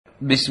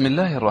بسم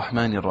الله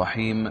الرحمن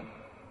الرحيم،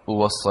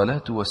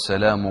 والصلاة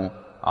والسلام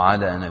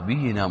على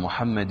نبينا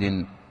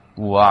محمد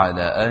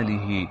وعلى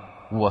آله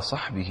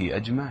وصحبه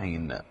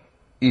أجمعين.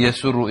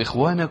 يسر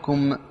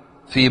إخوانكم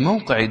في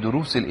موقع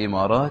دروس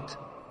الإمارات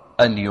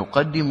أن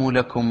يقدموا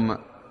لكم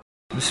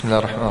بسم الله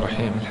الرحمن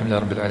الرحيم. الحمد لله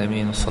رب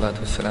العالمين، والصلاة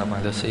والسلام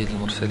على سيد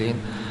المرسلين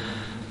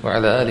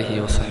وعلى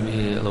آله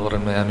وصحبه الغر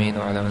الميامين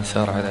وعلى من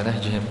سار على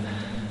نهجهم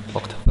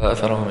واقتفى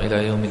أثرهم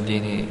إلى يوم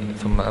الدين.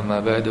 ثم أما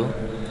بعد،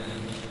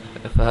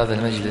 فهذا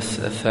المجلس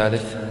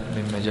الثالث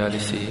من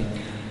مجالس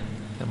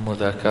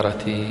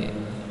مذاكرة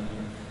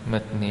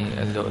متن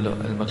اللؤلؤ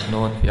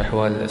المكنون في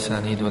أحوال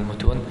الأسانيد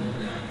والمتون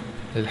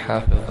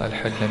للحافظ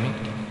الحكمي.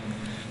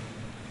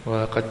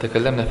 وقد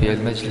تكلمنا في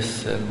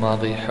المجلس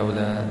الماضي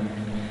حول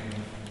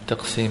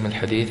تقسيم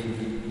الحديث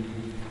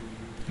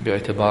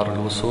باعتبار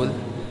الوصول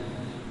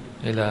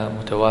إلى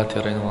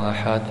متواتر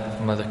وآحاد،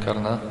 ثم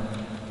ذكرنا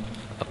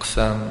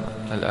أقسام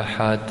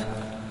الآحاد،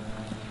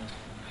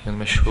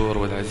 المشهور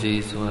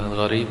والعزيز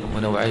والغريب،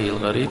 ونوعي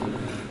الغريب: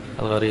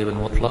 الغريب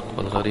المطلق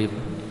والغريب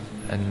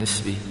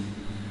النسبي.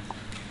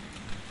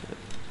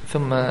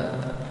 ثم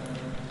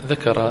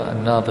ذكر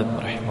الناظم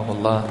رحمه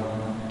الله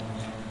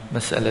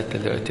مسألة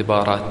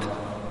الاعتبارات،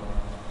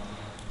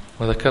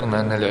 وذكرنا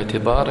أن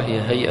الاعتبار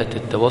هي هيئة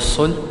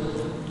التوصل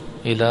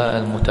إلى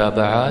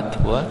المتابعات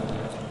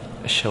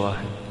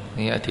والشواهد.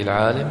 يأتي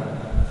العالم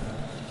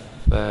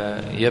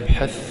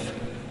فيبحث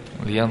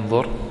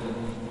لينظر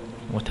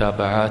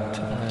متابعات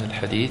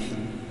الحديث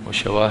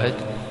وشواهد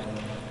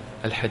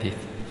الحديث.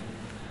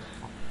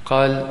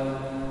 قال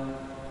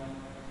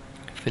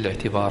في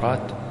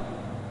الاعتبارات،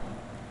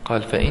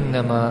 قال: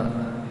 فإنما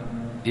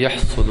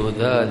يحصل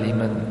ذا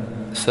لمن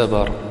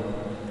سبر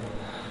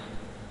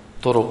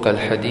طرق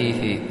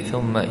الحديث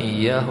ثم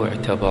إياه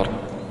اعتبر.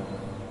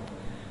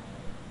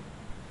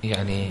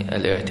 يعني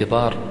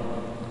الاعتبار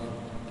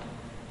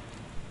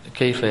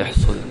كيف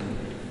يحصل؟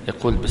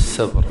 يقول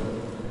بالسبر.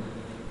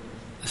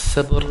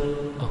 السبر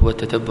هو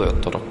تتبع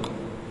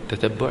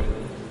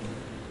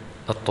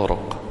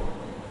الطرق،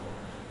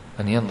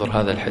 أن ينظر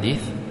هذا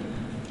الحديث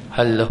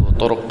هل له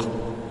طرق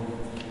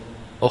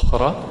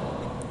أخرى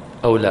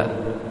أو لا.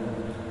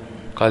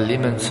 قال: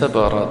 لمن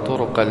سبر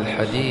طرق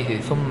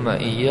الحديث ثم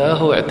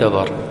إياه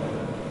اعتبر.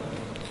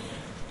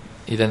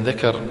 إذن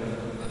ذكر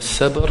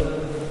السبر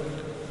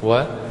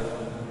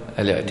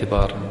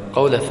والاعتبار.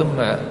 قول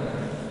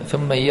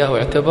ثم إياه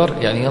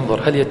اعتبر يعني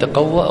ينظر هل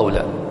يتقوى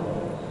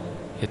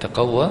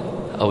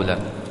أو لا.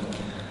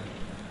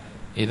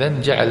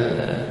 إذن جعل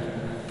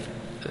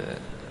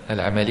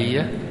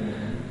العملية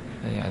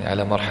يعني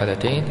على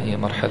مرحلتين. هي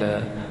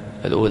مرحلة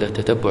الأولى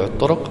تتبع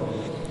الطرق،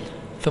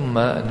 ثم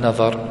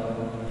النظر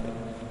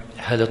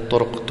هل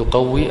الطرق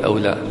تقوي أو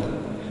لا.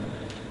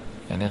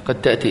 يعني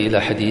قد تأتي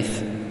إلى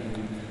حديث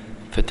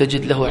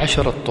فتجد له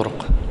 10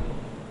 طرق،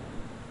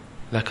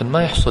 لكن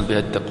ما يحصل بها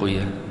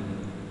التقوية،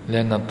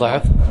 لأن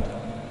الضعف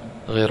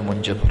غير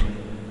منجبر،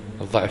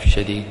 الضعف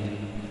شديد.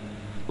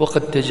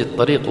 وقد تجد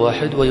طريق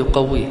واحد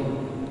ويقويه،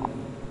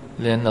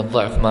 لأن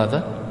الضعف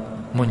ماذا؟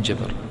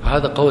 منجبر.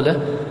 هذا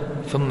قوله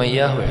ثم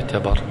إياه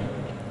اعتبر،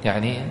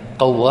 يعني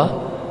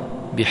قوى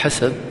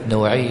بحسب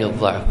نوعي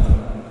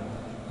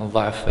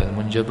الضعف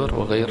المنجبر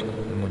وغير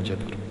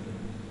المنجبر.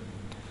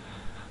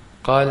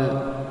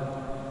 قال: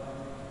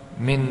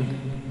 من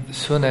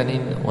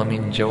سنن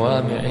ومن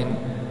جوامع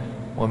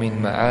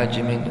ومن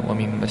معاجم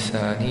ومن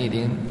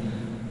مسانيد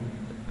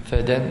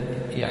فدن.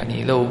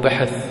 يعني لو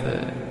بحث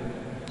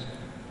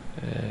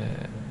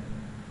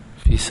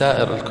في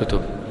سائر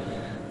الكتب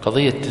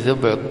قضية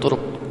تتبع الطرق،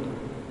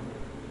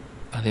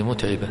 هذه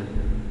متعبة.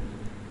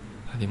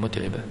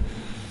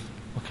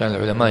 وكان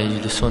العلماء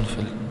يجلسون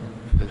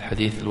في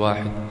الحديث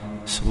الواحد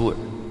أسبوع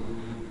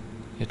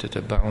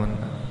يتتبعون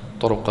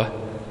طرقه،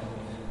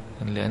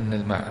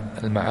 لأن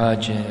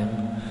المعاجم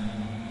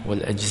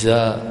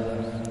والأجزاء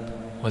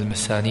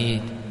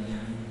والمسانيد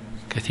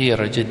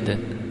كثيرة جدا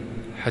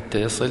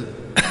حتى يصل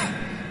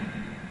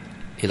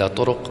إلى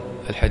طرق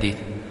الحديث.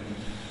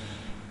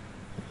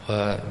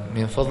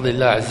 ومن فضل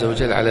الله عز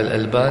وجل على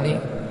الألباني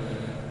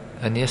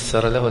أن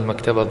يسر له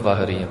المكتبة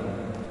الظاهرية،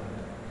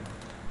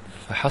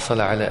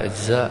 فحصل على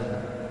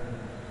أجزاء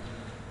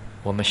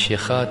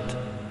ومشيخات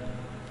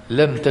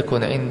لم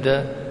تكن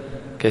عند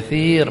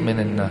كثير من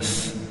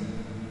الناس.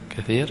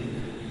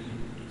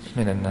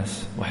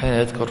 وحين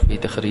يذكر في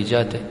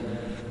تخريجاته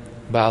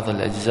بعض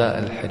الأجزاء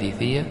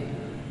الحديثية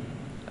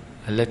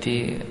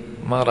التي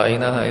ما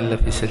رأيناها إلا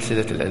في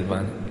سلسلة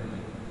الألباني.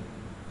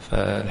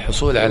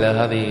 فالحصول على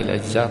هذه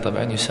الأجزاء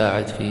طبعا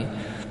يساعد في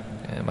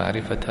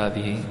معرفة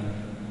هذه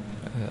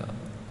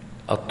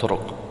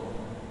الطرق.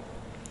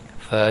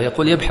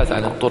 فيقول يبحث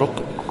عن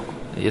الطرق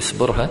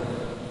يسبرها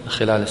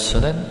خلال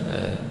السنن،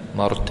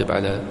 ما رتب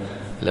على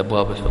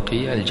الأبواب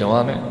الفقهية،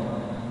 الجوامع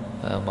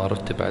ما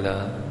رتب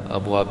على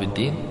أبواب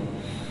الدين،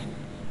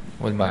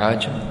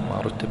 والمعاجم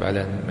ما رتب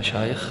على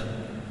المشايخ،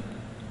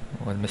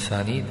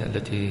 والمسانيد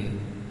التي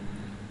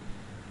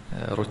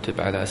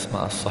رتب على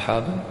أسماء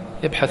الصحابة.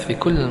 يبحث في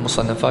كل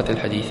المصنفات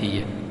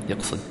الحديثية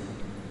يقصد.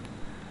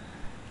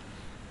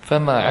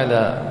 فما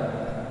على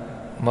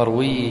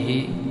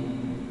مرويه،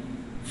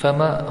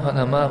 فما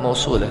هنا ما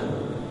موصولة،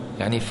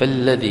 يعني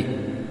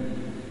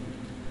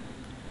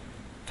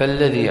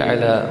فالذي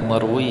على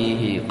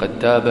مرويه قد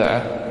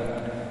تابع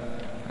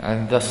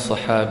عن ذا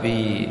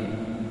الصحابي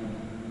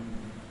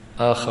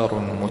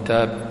آخر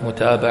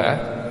متابعة.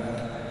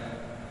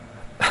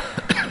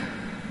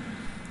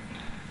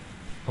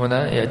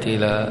 هنا يأتي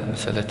إلى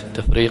مسألة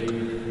التفريق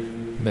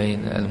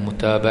بين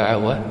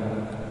المتابعة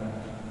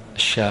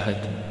والشاهد،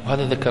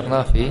 وهذا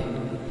ذكرناه في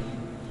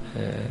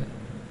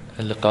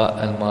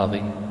اللقاء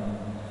الماضي،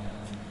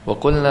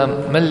 وقلنا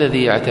ما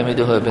الذي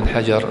يعتمده ابن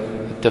حجر،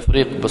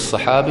 التفريق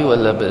بالصحابي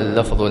ولا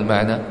باللفظ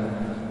والمعنى؟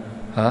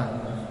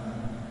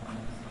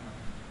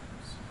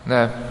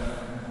 نعم،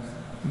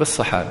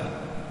 بالصحابي.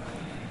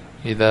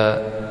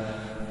 إذا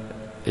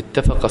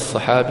اتفق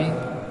الصحابي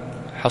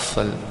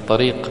حصل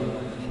طريق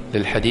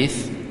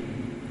للحديث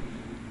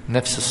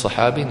نفس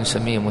الصحابي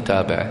نسميه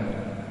متابعة،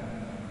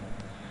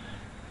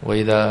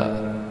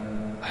 وإذا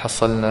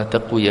حصلنا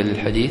تقوية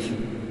للحديث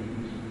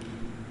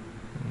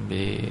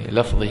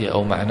بلفظه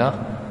أو معناه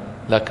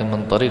لكن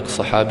من طريق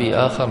صحابي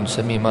آخر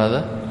نسميه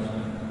ماذا؟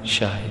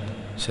 شاهد،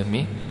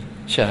 نسميه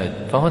شاهد.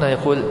 فهنا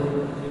يقول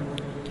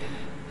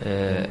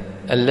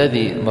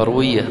الذي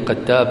مرويه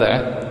قد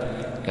تابع،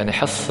 يعني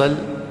حصل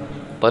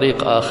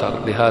طريق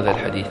آخر لهذا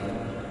الحديث،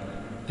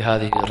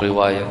 لهذه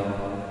الرواية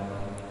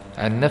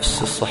عن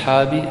نفس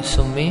الصحابي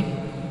سمي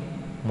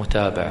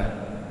متابعة،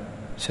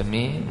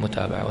 سميه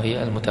متابعة،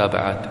 وهي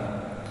المتابعات.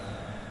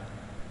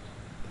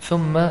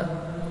 ثم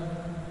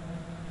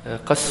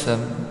قسم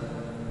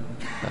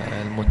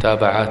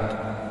المتابعات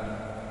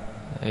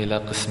إلى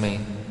قسمين،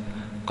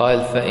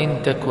 قال: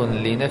 فإن تكن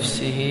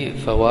لنفسه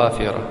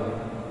فوافرة،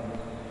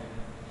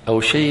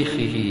 أو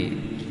شيخه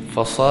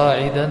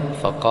فصاعدا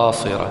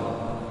فقاصرة.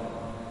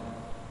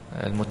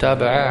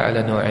 المتابعة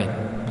على نوعين: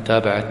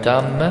 متابعة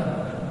تامة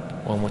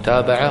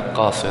ومتابعة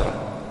قاصرة.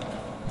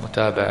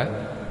 متابعة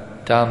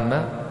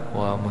تامة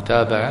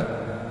ومتابعة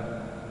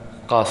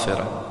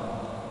قاصرة.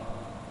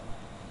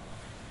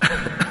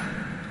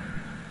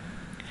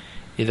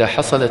 إذا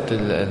حصلت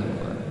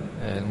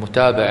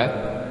المتابعة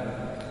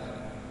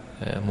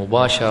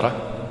مباشرة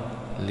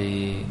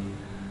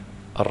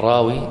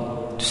للراوي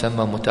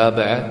تسمى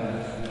متابعة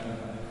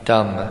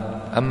تامة.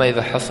 أما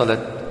إذا حصلت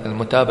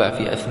المتابعة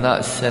في أثناء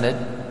السند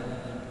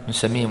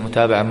نسميه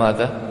متابعة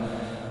ماذا؟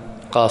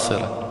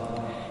 قاصرة.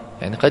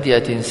 يعني قد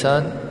يأتي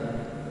إنسان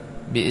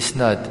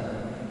بإسناد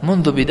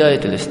منذ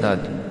بداية الإسناد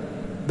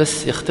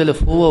بس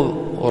يختلف هو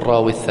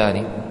والراوي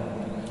الثاني،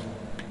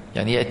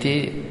 يعني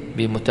يأتي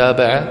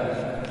بمتابعة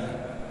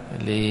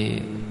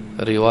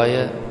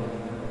لرواية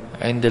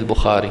عند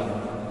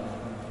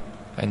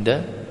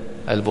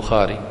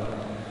البخاري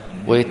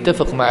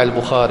ويتفق مع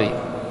البخاري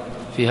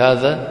في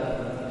هذا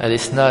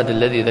الإسناد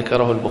الذي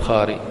ذكره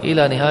البخاري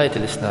إلى نهاية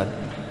الإسناد،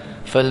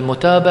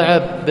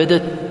 فالمتابعة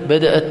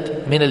بدأت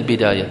من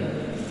البداية.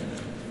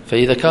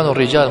 فإذا كانوا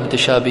الرجال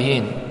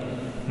متشابهين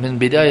من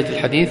بداية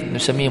الحديث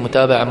نسميه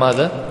متابعة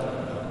ماذا؟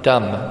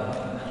 تامة.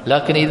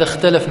 لكن إذا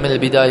اختلف من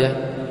البداية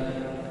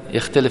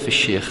يختلف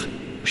الشيخ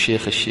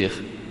وشيخ الشيخ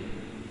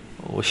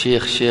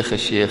وشيخ شيخ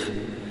الشيخ،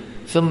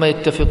 ثم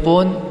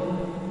يتفقون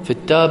في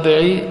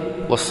التابع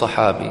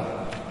والصحابي،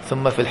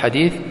 ثم في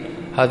الحديث،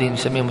 هذه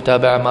نسميها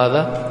متابعة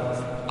ماذا؟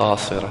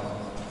 قاصرة.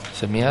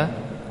 نسميها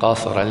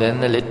قاصرة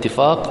لأن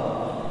الاتفاق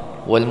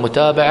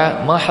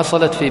والمتابعة ما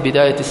حصلت في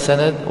بداية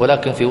السند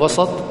ولكن في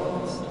وسط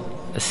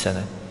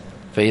السند.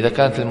 فإذا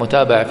كانت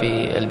المتابعة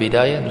في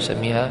البداية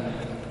نسميها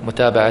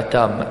متابعة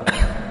تامة.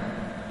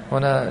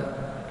 هنا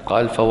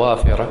قال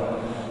فوافرة،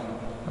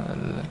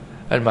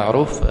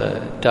 المعروف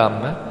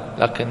تامة،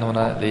 لكن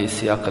هنا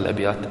لسياق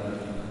الأبيات.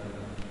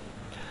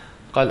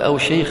 قال: أو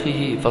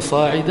شيخه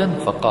فصاعدا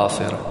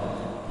فقاصرة،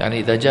 يعني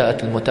إذا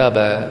جاءت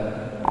المتابعة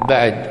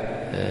بعد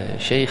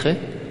شيخه،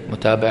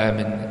 متابعة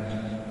من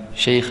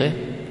شيخه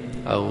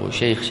أو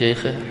شيخ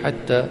شيخه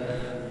حتى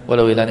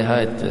ولو إلى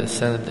نهاية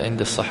السند عند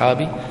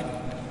الصحابي،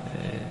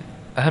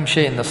 أهم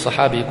شيء أن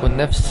الصحابي يكون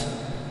نفس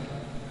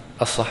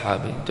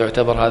الصحابي،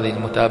 تعتبر هذه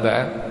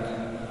المتابعة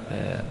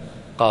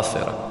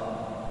قاصرة.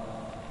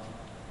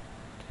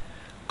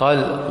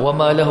 قال: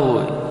 وما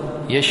له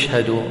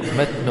يشهد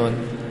متن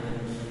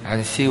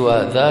عن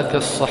سوى ذاك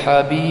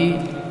الصحابي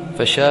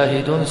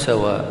فشاهد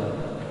سواء.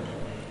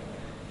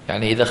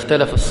 يعني إذا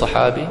اختلف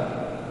الصحابي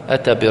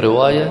أتى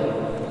برواية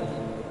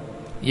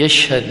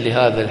يشهد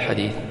لهذا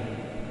الحديث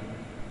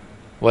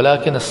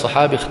ولكن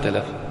الصحابي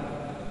اختلف،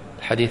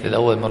 الحديث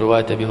الأول من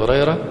رواية أبي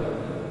هريرة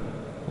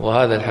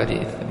وهذا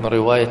الحديث من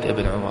رواية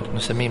ابن عمر،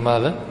 نسميه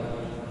ماذا؟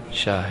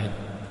 شاهد.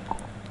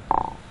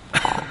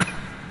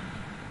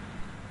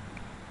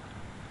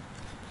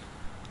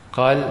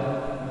 قال: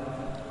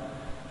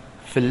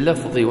 في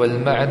اللفظ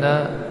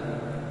والمعنى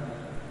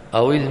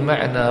أو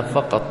المعنى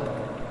فقط،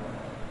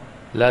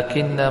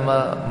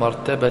 لكنما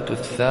مرتبة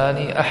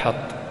الثاني أحط.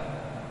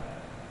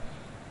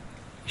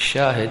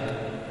 الشاهد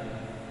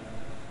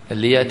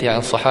اللي يأتي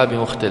عن صحابي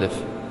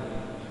مختلف،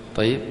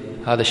 طيب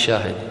هذا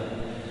الشاهد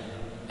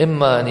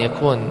إما أن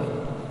يكون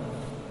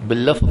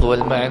باللفظ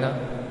والمعنى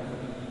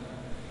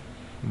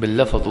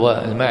باللفظ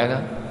والمعنى،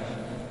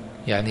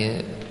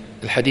 يعني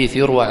الحديث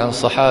يروى عن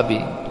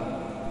صحابي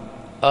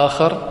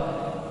آخر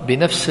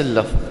بنفس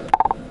اللفظ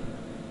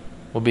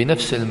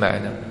وبنفس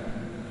المعنى،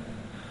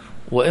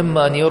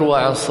 وإما أن يروى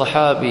عن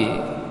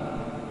صحابي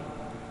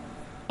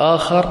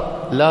آخر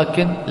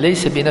لكن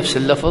ليس بنفس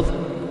اللفظ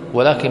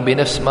ولكن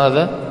بنفس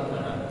ماذا؟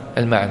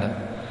 المعنى.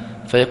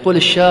 فيقول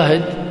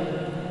الشاهد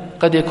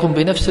قد يكون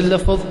بنفس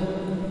اللفظ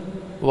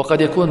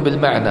وقد يكون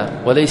بالمعنى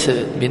وليس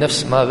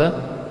بنفس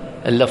ماذا؟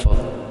 اللفظ.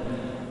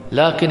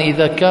 لكن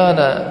إذا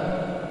كان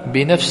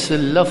بنفس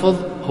اللفظ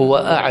هو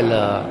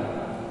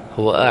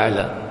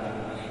أعلى،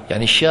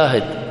 يعني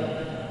الشاهد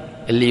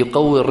اللي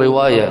يقوي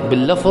الرواية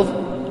باللفظ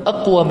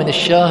أقوى من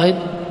الشاهد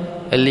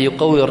اللي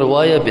يقوي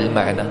الرواية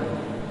بالمعنى.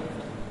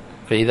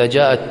 فإذا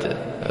جاءت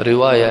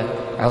رواية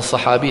عن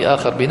صحابي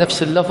آخر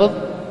بنفس اللفظ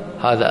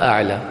هذا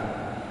أعلى،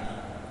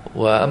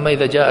 وأما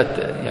إذا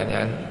جاءت يعني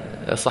عن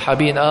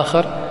صحابي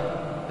آخر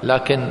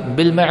لكن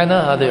بالمعنى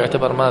هذا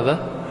يعتبر ماذا؟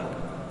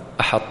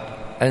 أحط،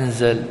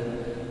 أنزل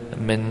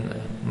من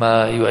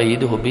ما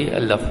يؤيده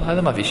باللفظ،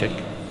 هذا ما في شك.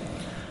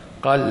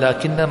 قال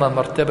لكنما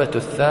مرتبة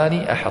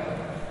الثاني أحط،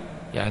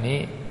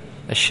 يعني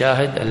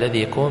الشاهد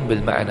الذي يكون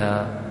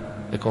بالمعنى،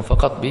 يكون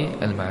فقط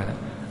بالمعنى،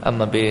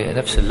 أما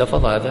بنفس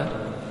اللفظ هذا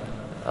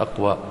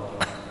أقوى.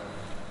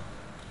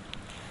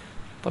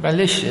 طبعا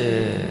ليش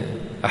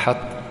أحط؟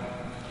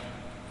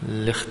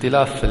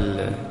 الاختلاف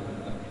في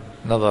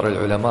نظر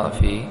العلماء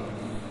في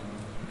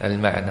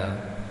المعنى،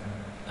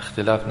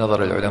 اختلاف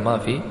نظر العلماء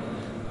في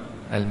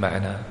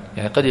المعنى.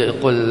 يعني قد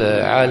يقول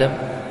عالم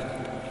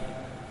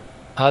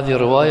هذه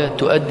الرواية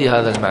تؤدي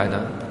هذا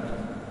المعنى،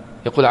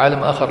 يقول عالم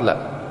آخر لا،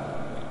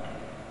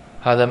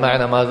 هذا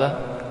معنى ماذا؟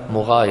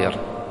 مغاير،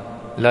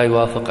 لا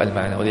يوافق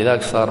المعنى،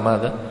 ولذلك صار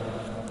ماذا؟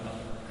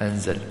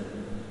 أنزل.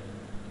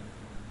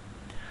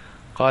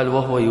 قال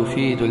وهو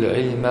يفيد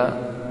العلم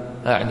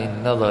أعني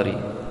النظر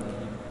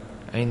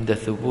عند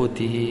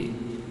ثبوته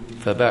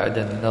فبعد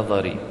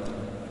النظر.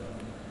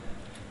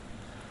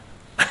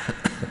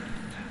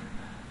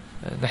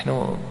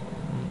 نحن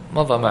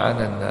مضى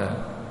معنا أن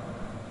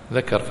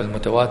ذكر في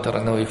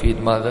المتواتر أنه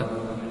يفيد ماذا؟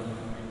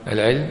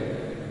 العلم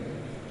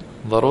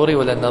ضروري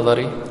ولا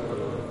النظري؟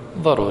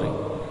 ضروري.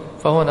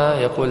 فهنا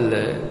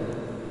يقول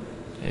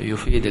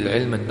يفيد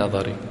العلم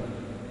النظري،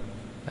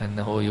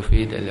 أنه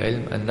يفيد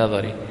العلم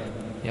النظري،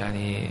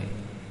 يعني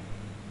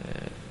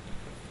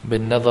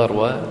بالنظر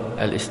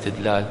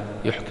والاستدلال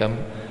يحكم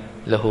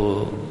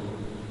له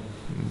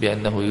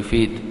بأنه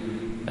يفيد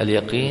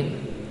اليقين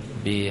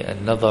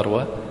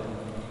بالنظر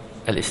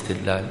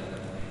والاستدلال.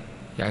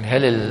 يعني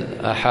هل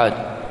الآحاد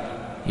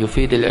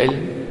يفيد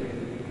العلم؟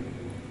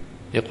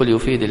 يقول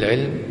يفيد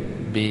العلم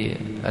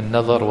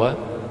بالنظر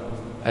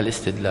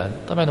والاستدلال.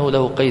 طبعا هو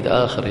له قيد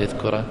آخر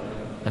يذكره،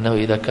 أنه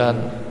إذا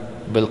كان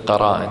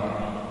بالقرائن،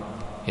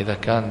 إذا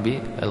كان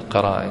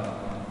بالقرائن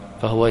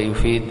فهو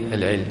يفيد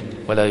العلم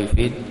ولا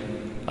يفيد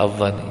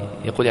الظن.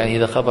 يقول يعني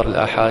إذا خبر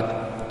الآحاد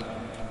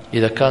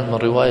إذا كان من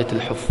رواية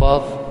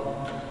الحفاظ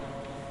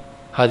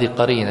هذه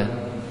قرينة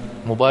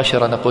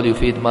مباشرة نقول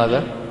يفيد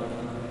ماذا؟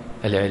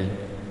 العلم.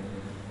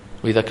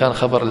 وإذا كان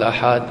خبر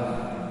الآحاد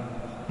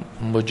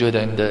موجود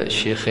عند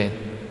الشيخين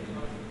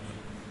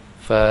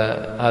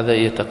فهذا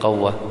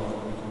يتقوى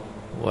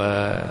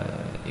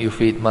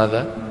ويفيد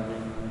ماذا؟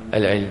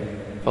 العلم.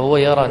 فهو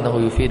يرى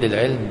أنه يفيد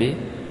العلم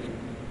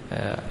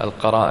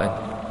بالقرائن.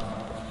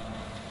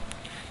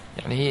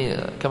 يعني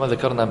هي كما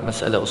ذكرنا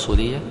مسألة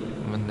أصولية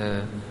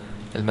من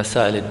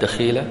المسائل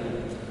الدخيلة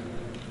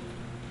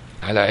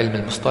على علم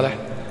المصطلح.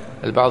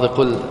 البعض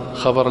يقول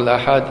خبر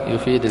الآحاد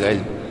يفيد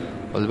العلم،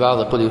 والبعض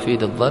يقول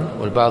يفيد الظن،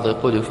 والبعض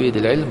يقول يفيد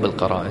العلم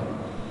بالقرائن.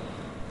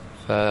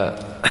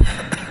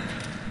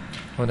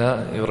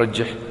 فهنا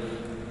يرجح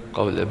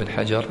قول ابن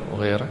حجر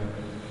وغيره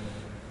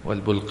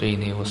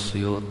والبلقيني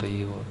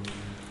والسيوطي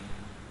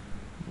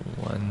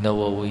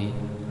والنووي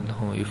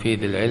أنه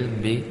يفيد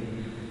العلم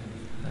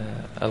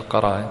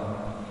بالقرائن.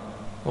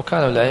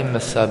 وكانوا الأئمة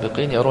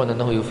السابقين يرون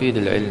أنه يفيد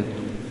العلم،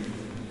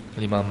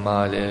 الإمام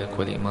مالك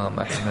والإمام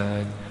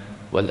أحمد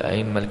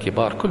والأئمة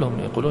الكبار كلهم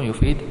يقولون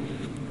يفيد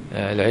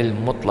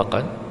العلم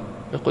مطلقا،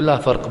 يقول لا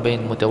فرق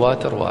بين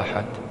متواتر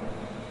وأحد،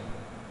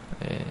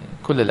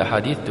 كل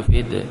الأحاديث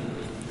تفيد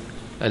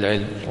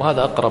العلم،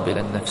 وهذا أقرب إلى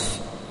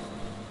النفس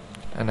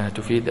أنها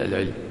تفيد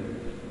العلم.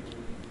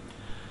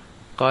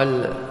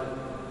 قال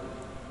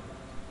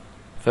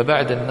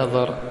فبعد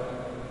النظر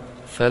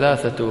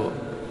 3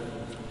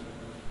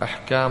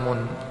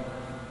 أحكام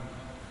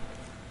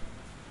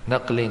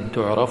نقل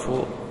تعرف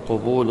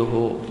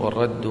قبوله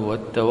والرد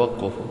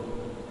والتوقف.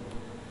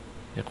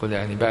 يقول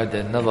يعني بعد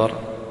النظر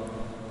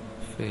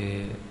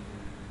في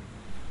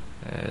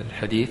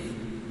الحديث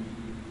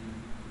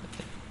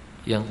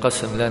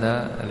ينقسم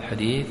لنا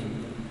الحديث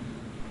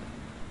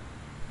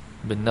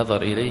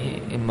بالنظر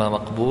إليه إما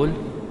مقبول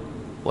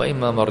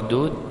وإما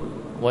مردود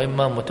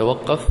وإما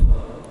متوقف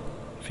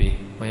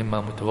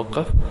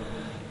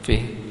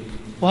فيه،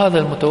 وهذا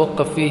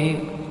المتوقف فيه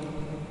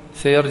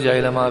سيرجع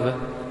إلى ماذا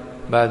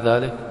بعد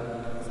ذلك؟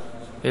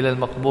 إلى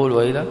المقبول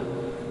وإلى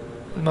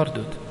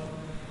المردود.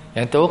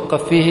 يعني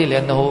توقف فيه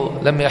لأنه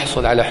لم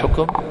يحصل على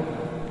حكم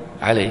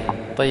عليه.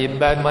 طيب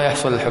بعد ما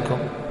يحصل الحكم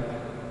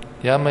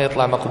يا أما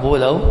يطلع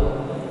مقبول أو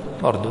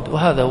مردود،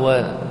 وهذا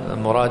هو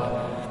المراد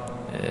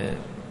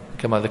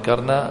كما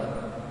ذكرنا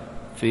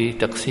في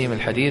تقسيم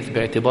الحديث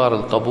باعتبار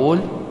القبول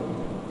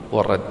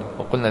والرد.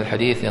 وقلنا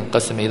الحديث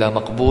ينقسم إلى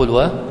مقبول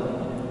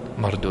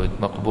ومردود،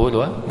 مقبول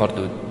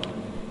ومردود.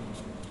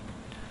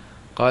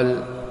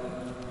 قال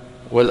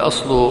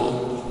والأصل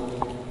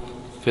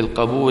في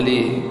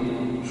القبول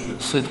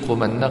صدق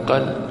من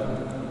نقل،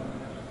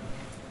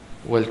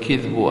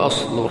 والكذب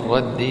أصل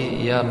الرد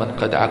يا من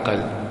قد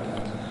عقل.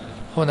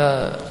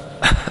 هنا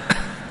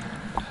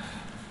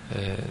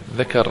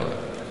ذكر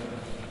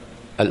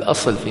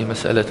الأصل في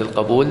مسألة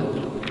القبول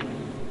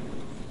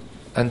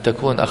أن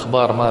تكون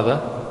أخبار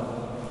ماذا؟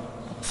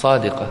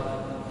 صادقة.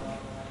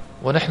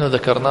 ونحن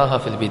ذكرناها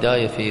في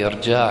البداية في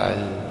إرجاع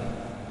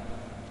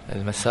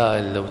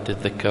المسائل لو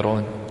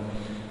تتذكرون،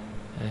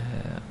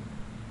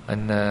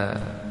 أن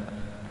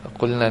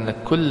قلنا أن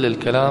كل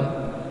الكلام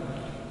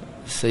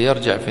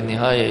سيرجع في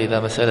النهاية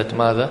إلى مسألة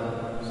ماذا؟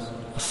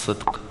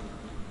 الصدق،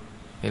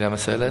 إلى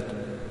مسألة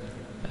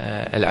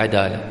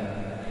العدالة،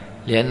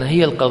 لأن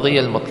هي القضية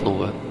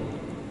المطلوبة.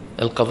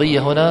 القضية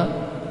هنا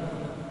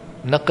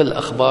نقل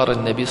أخبار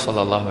النبي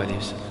صلى الله عليه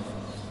وسلم.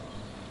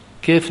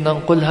 كيف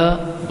ننقلها؟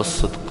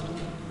 بالصدق.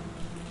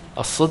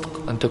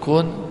 الصدق أن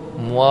تكون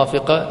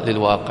موافقة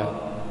للواقع.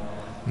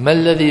 ما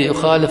الذي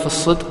يخالف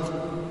الصدق؟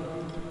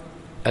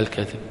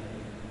 الكذب.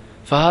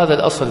 فهذا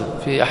الأصل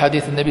في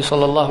أحاديث النبي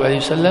صلى الله عليه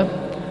وسلم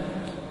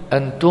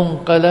أن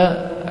تنقل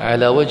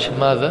على وجه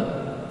ماذا؟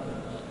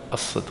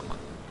 الصدق.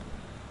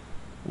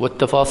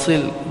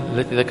 والتفاصيل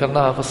التي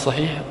ذكرناها في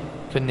الصحيح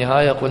في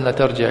النهاية قلنا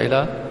ترجع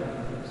إلى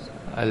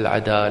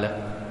العدالة،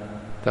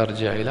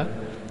 ترجع إلى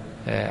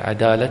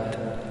عدالة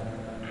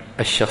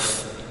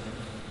الشخص.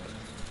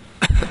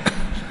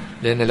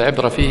 لأن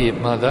العبرة فيه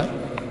ماذا؟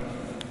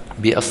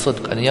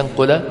 بالصدق، أن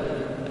ينقل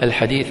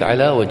الحديث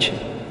على وجهه.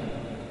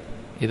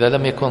 إذا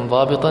لم يكن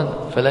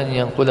ضابطا فلن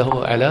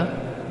ينقله على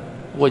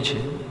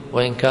وجهه،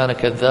 وإن كان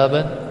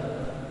كذابا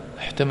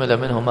احتمل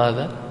منه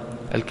ماذا؟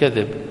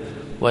 الكذب،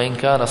 وإن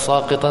كان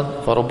ساقطا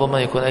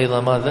فربما يكون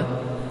أيضا ماذا؟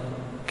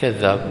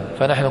 كذاب.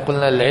 فنحن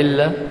قلنا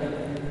العلة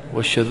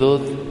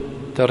والشذوذ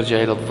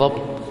ترجع إلى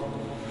الضبط،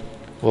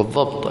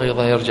 والضبط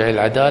أيضا يرجع إلى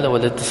العدالة،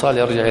 والاتصال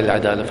يرجع إلى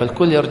العدالة.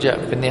 فالكل يرجع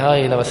في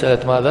النهاية إلى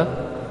مسألة ماذا؟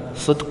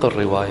 صدق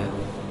الرواية.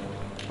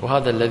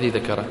 وهذا الذي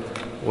ذكره.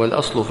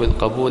 والأصل في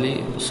القبول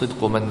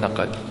صدق من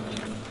نقل.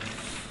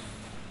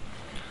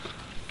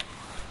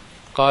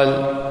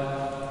 قال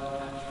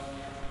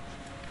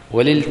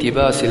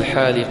ولالتباس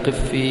الحال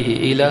قف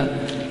فيه إلى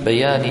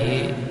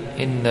بيانه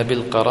إن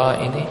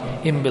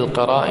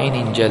بالقرائن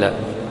انجلى.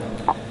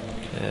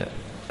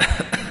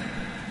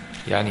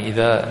 يعني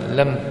إذا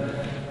لم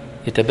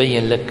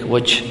يتبين لك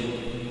وجه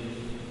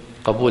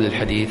قبول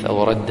الحديث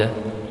أو رده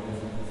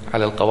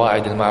على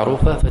القواعد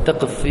المعروفة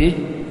فتقف فيه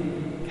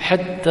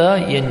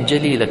حتى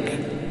ينجلي لك،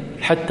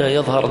 حتى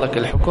يظهر لك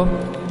الحكم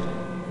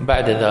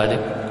بعد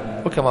ذلك.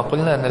 وكما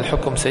قلنا أن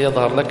الحكم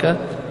سيظهر لك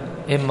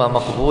إما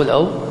مقبول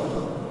أو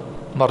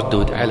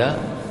مردود على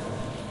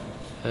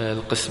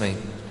القسمين.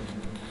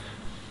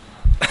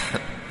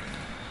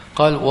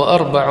 قال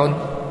وأربع،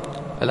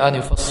 الآن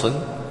يفصل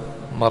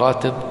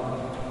مراتب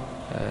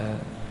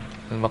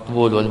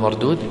المقبول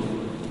والمردود.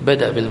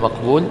 بدأ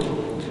بالمقبول.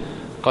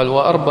 قال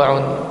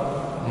وأربع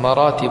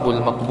مراتب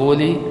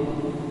المقبول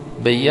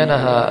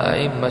بينها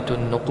أئمة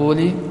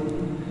النقول،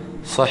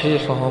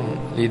 صحيحهم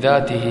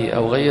لذاته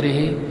أو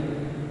غيره،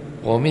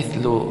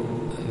 ومثل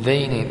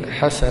ذين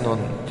حسن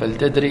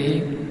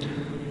فلتدره،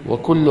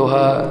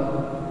 وكلها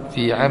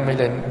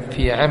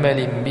في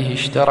عمل به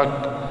اشترك،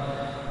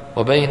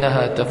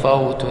 وبينها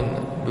تفاوت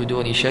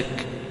بدون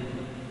شك.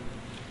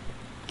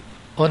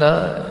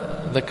 هنا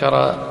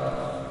ذكر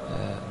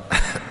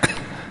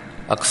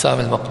أقسام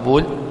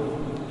المقبول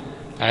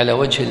على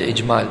وجه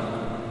الإجمال،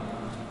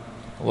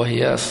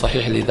 وهي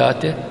الصحيح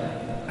لذاته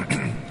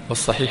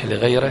والصحيح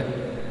لغيره،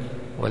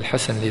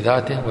 والحسن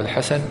لذاته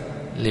والحسن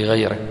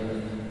لغيره.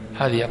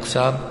 هذه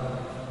أقسام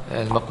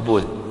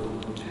المقبول.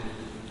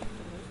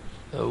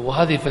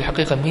 وهذه في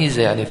الحقيقة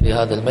ميزة يعني في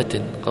هذا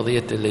المتن،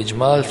 قضية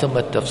الإجمال ثم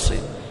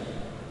التفصيل.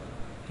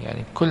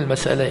 يعني كل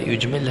مسألة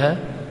يجملها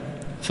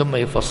ثم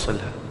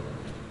يفصلها،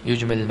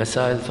 يجمل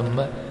المسائل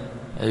ثم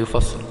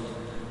يفصل.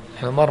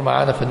 احنا مر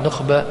معنا في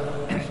النخبة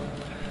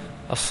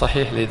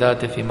الصحيح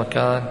لذاته في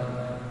مكان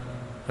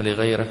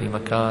ولغيره في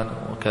مكان،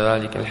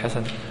 وكذلك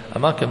الحسن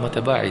أماكن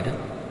متباعدة،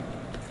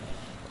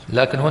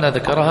 لكن هنا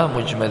ذكرها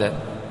مجملا.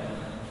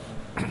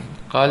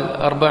 قال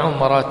 4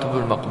 مراتب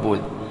المقبول.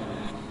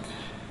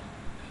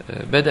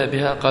 بدأ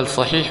بها قال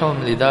صحيح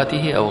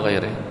لذاته أو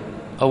غيره.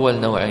 أول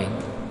نوعين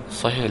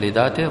صحيح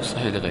لذاته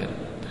وصحيح لغيره.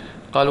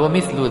 قال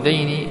ومثل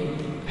ذين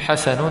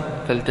حسن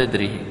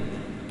فلتدره.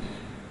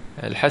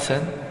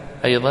 الحسن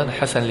أيضا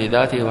حسن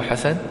لذاته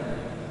وحسن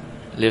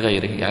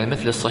لغيره، يعني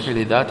مثل الصحيح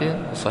لذاته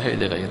والصحيح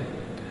لغيره.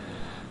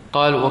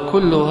 قال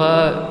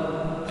وكلها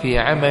في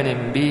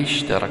عمل به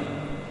اشترك.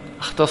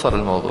 اختصر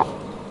الموضوع.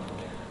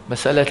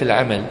 مسألة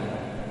العمل،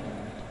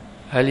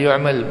 هل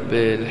يعمل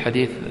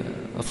بالحديث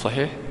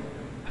الصحيح؟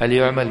 هل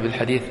يعمل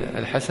بالحديث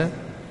الحسن؟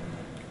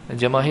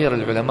 جماهير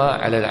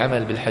العلماء على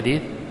العمل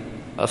بالحديث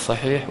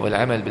الصحيح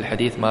والعمل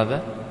بالحديث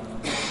ماذا؟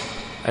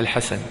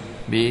 الحسن،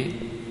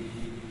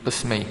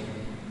 بقسمين،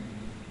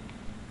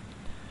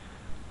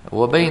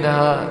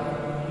 وبينها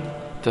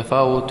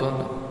تفاوت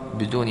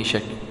بدون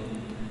شك.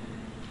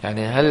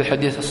 يعني هل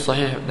الحديث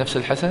الصحيح نفس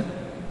الحسن؟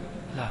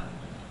 لا،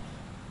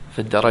 في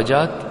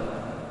الدرجات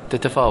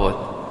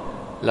تتفاوت،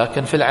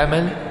 لكن في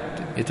العمل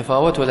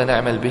يتفاوت ولا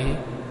نعمل به؟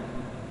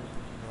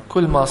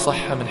 كل ما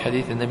صح من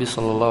حديث النبي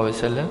صلى الله عليه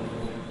وسلم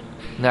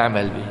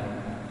نعمل به،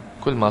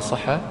 كل ما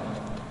صح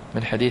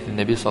من حديث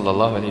النبي صلى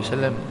الله عليه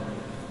وسلم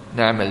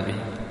نعمل به.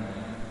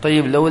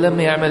 طيب لو لم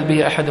يعمل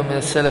به أحد من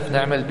السلف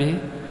نعمل به؟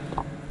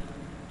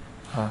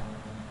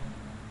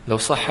 لو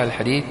صح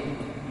الحديث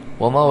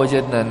وما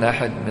وجدنا أن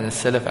أحد من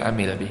السلف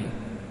عمل به،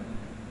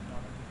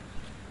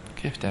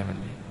 كيف تعمل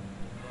به؟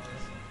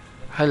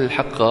 هل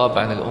الحق غاب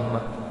عن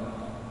الأمة؟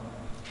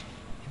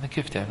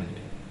 كيف تعمل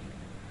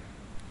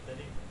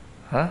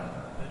به؟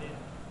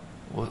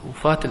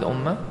 وفات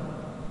الأمة،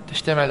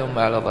 تجتمع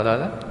الأمة على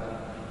ضلالة؟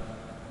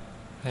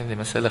 هذه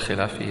مسألة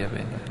خلافية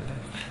بين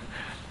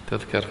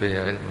تذكر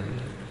في علم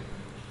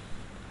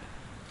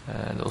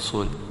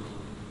الأصول.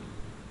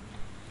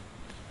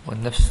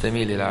 والنفس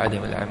تميل إلى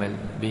عدم العمل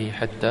به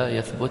حتى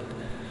يثبت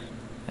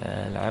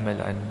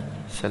العمل عن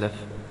سلف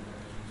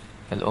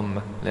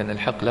الأمة، لأن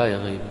الحق لا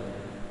يغيب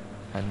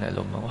عن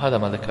الأمة. وهذا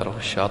ما ذكره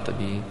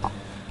الشاطبي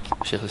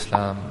وشيخ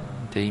الإسلام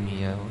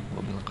تيمية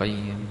وابن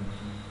القيم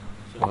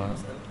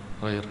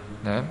وغيره.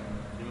 نعم.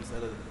 في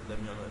مسألة لم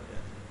يعمل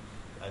يعني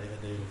عليها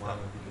دليل معامل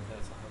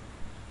بالمثال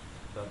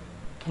صحيح.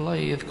 والله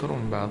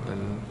يذكرون بعض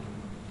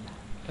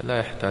لا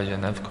يحتاج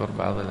أن أذكر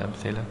بعض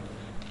الأمثلة،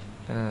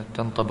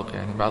 تنطبق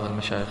يعني بعض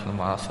المشايخ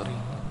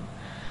المعاصرين.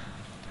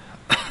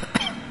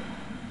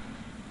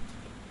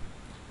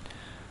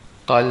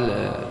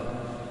 قال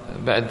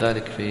بعد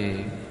ذلك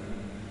في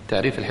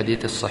تعريف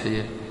الحديث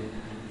الصحيح: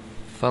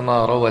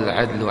 فما روى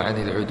العدل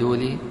عن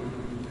العدول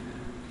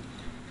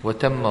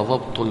وتم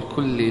ضبط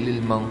الكل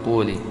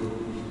للمنقول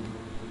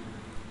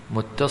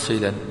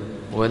متصلا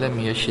ولم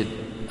يشد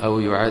أو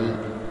يعل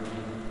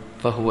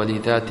فهو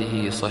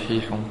لذاته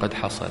صحيح قد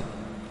حصل.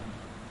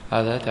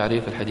 هذا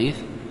تعريف الحديث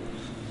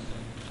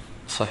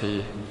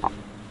صحيح،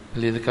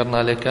 اللي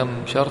ذكرنا له كم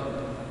شرط؟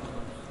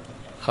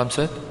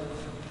 5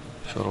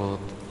 شروط.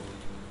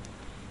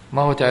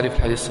 ما هو تعريف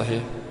الحديث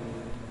الصحيح؟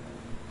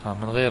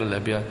 من غير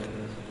الأبيات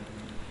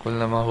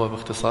قلنا ما هو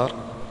باختصار: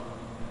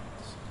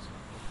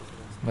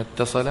 ما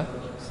اتصل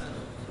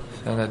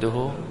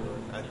سنده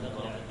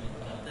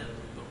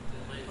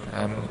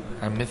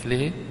عن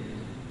مثله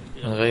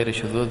من غير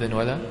شذوذ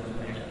ولا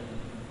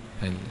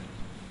علة.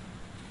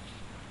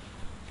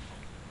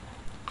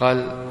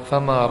 قال: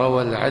 فما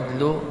روى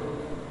العدل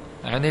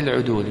عن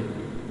العدول،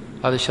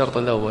 هذا الشرط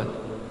الأول،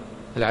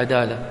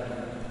 العدالة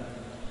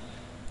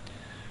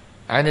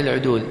عن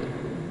العدول،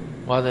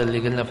 وهذا اللي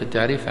قلنا في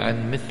التعريف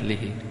عن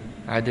مثله،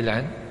 عدل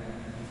عن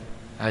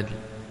عدل.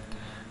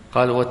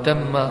 قال: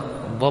 وتم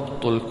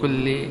ضبط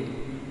الكل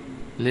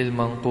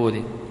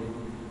للمنقول،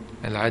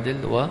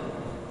 العدل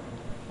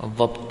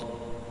والضبط.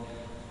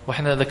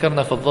 وإحنا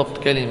ذكرنا في الضبط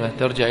كلمة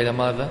ترجع إلى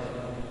ماذا؟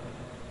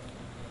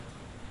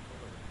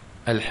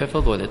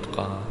 الحفظ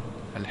والإتقان،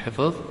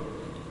 الحفظ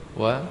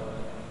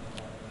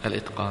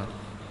والإتقان.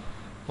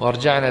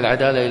 وارجعنا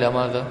العدالة إلى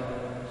ماذا؟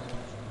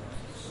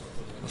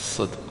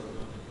 الصدق،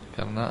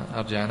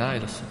 أرجعنا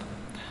إلى الصدق.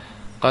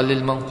 قال: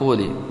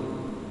 للمنقول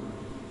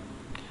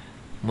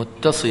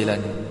متصلا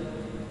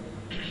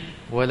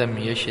ولم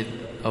يشذ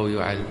أو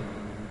يعل،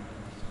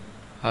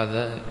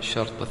 هذا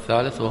الشرط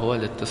الثالث وهو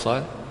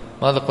الاتصال.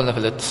 ماذا قلنا في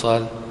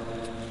الاتصال؟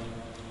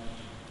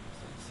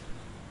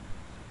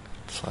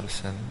 اتصال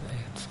السند،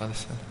 اتصال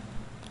السند،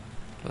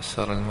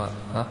 فسر الماء،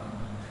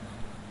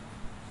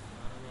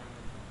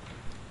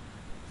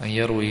 أن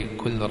يروي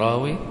كل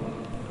راوي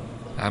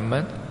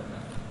عمن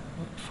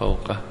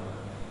فوقه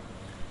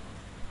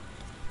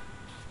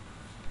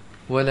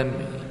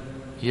ولم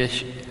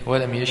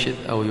يشذ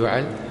أو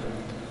يعل.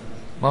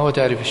 ما هو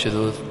تعريف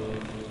الشذوذ؟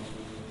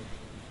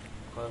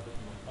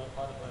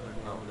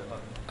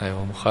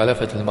 أيوة،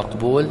 مخالفة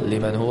المقبول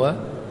لمن هو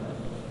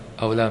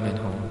أولى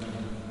منه.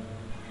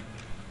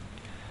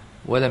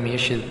 ولم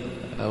يشذ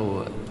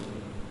أو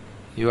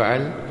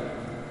يعل.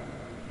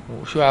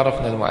 وشو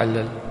عرفنا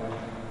المعلل؟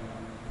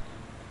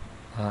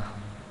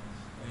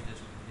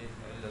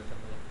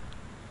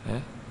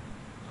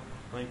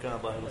 وإن كان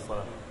ظاهر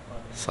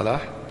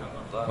الصلاح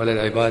ولا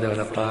العبادة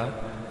ولا الطاعة،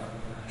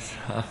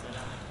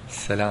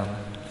 السلام،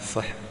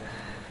 صح.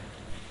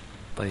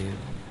 طيب،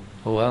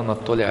 هو ما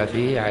اطلع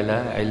فيه على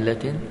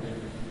علة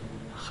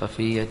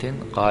خفية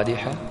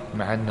قادحة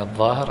مع أن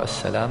الظاهر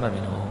السلام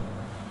منه.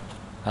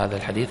 هذا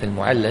الحديث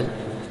المعلل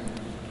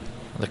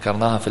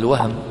ذكرناها في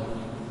الوهم،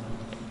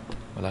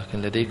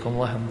 ولكن لديكم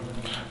وهم.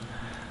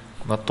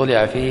 ما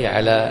اطلع فيه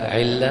على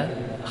علة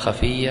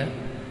خفية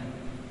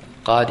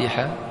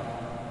قادحة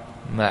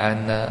مع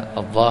أن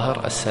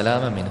الظاهر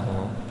السلام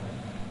منه.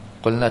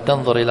 قلنا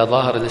تنظر إلى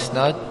ظاهر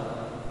الإسناد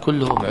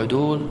كلهم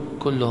عدول،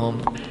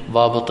 كلهم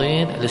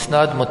ضابطين،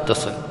 الإسناد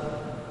متصل،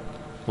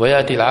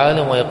 ويأتي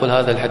العالم ويقول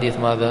هذا الحديث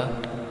ماذا؟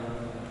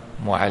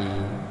 معل،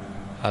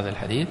 هذا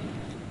الحديث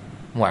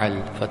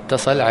معل،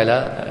 فاتصل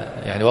على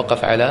يعني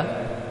وقف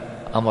على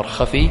أمر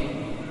خفي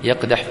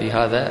يقدح في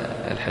هذا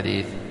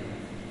الحديث.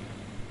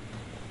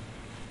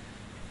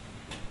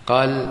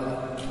 قال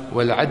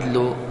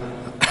والعدل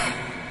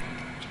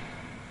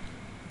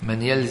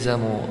من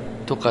يلزم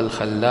تقى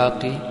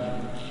الخلاق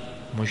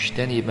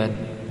مجتنبا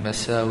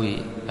مساوي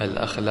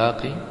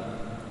الأخلاق.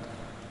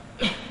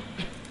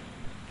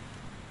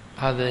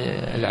 هذا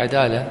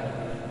العدالة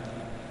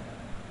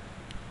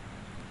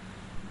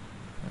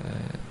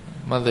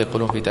ماذا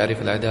يقولون في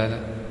تعريف العدالة؟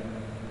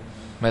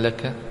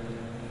 ملكة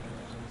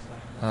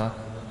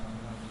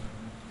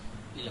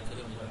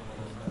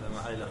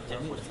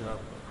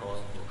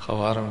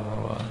خوارم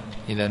المروءة.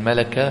 إذا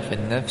الملكة في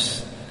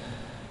النفس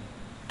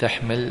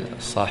تحمل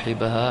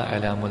صاحبها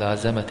على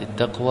ملازمة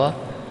التقوى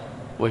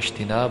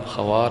واجتناب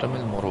خوارم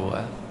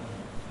المروءة.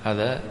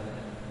 هذا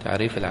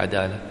تعريف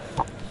العدالة.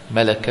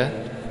 ملكة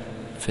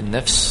في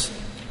النفس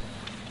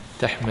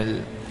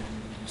تحمل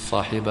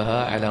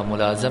صاحبها على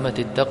ملازمة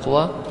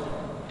التقوى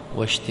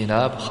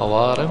واجتناب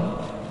خوارم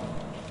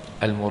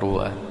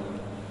المروءة.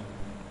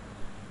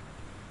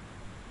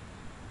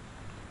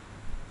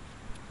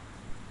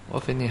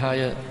 وفي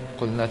النهاية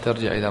قلنا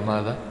ترجع إلى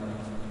ماذا؟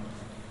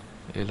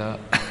 إلى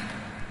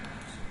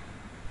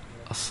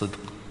الصدق.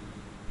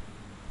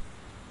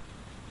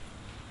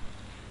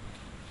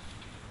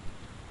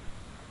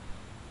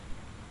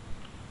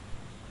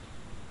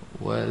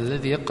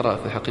 والذي يقرأ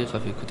في الحقيقة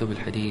في كتب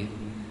الحديث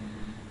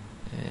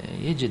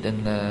يجد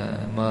أن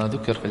ما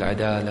ذكر في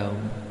العدالة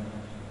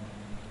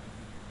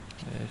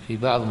في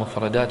بعض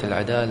مفردات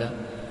العدالة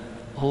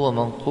هو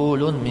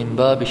منقول من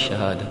باب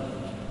الشهادة،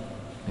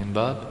 من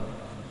باب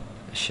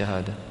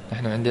الشهادة.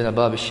 نحن عندنا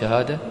باب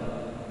الشهادة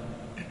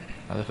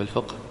هذا في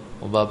الفقه،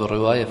 وباب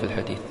الرواية في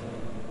الحديث.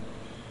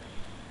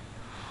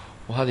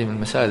 وهذه من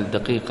المسائل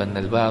الدقيقة أن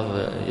البعض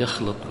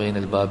يخلط بين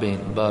البابين،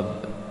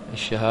 باب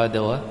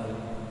الشهادة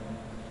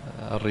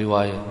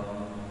والرواية،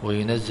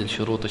 وينزل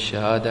شروط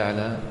الشهادة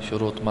على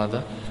شروط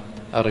ماذا؟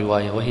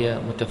 الرواية، وهي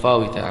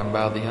متفاوتة عن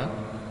بعضها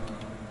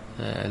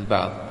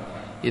البعض.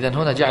 إذن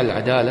هنا جعل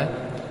العدالة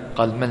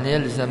قال من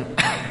يلزم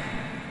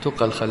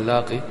تقى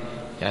الخلاق،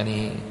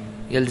 يعني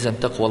يلزم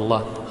تقوى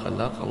الله،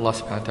 خلاق الله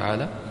سبحانه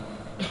وتعالى،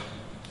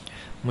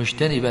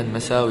 مجتنبا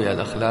مساوي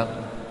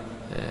الأخلاق،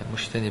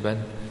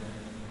 مجتنبا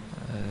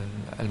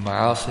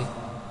المعاصي،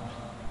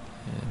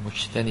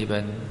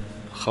 مجتنبا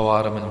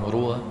خوارم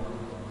المروءة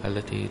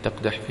التي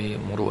تقدح في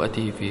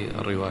مروءته في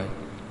الرواية.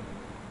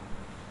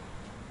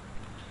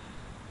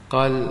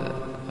 قال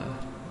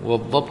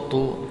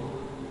والضبط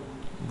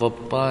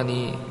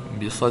ضبطان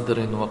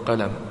بصدر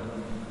وقلم.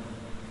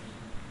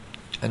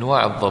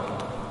 أنواع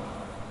الضبط: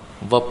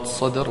 ضبط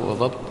صدر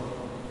وضبط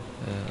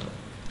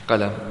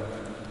قلم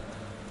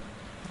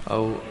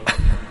أو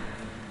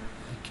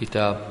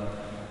كتاب.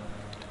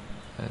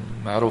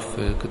 معروف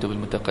في كتب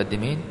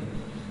المتقدمين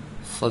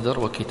صدر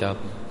وكتاب،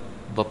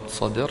 ضبط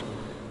صدر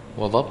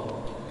وضبط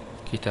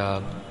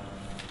كتاب،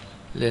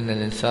 لأن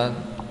الإنسان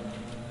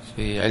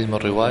في علم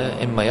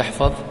الرواية إما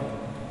يحفظ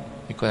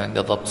يكون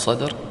عنده ضبط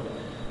صدر،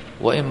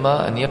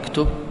 وإما أن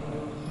يكتب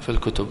في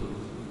الكتب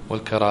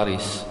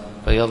والكراريس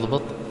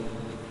فيضبط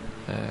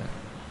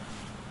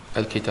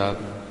الكتاب.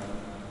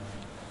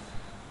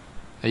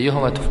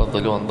 أيهما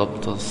تفضلون،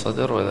 ضبط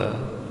الصدر ولا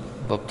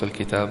ضبط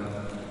الكتاب؟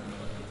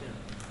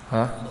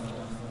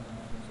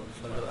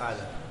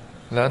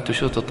 لا أنتم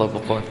شو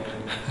تطبقون؟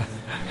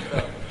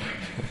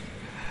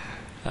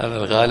 هذا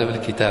الغالب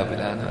الكتاب.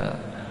 الآن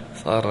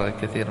صار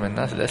كثير من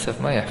الناس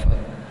للأسف ما يحفظ،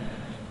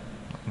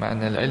 مع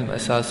أن العلم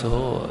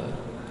أساسه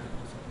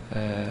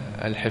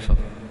الحفظ.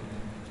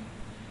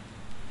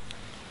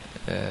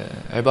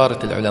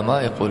 عبارة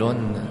العلماء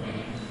يقولون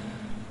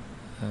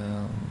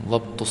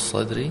ضبط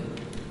الصدر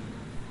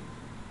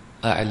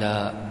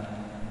أعلى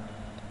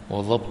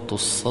وضبط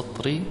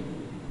السطر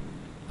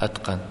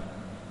أتقن.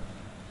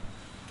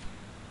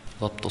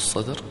 ضبط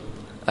الصدر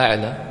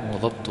أعلى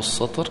وضبط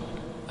السطر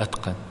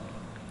أتقن.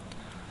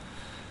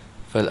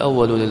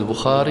 فالأول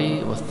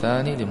للبخاري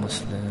والثاني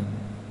لمسلم.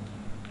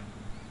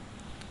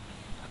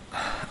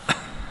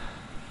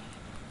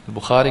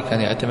 البخاري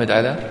كان يعتمد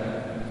على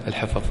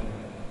الحفظ،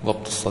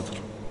 ضبط الصدر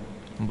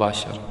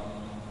مباشر،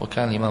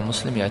 وكان الإمام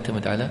مسلم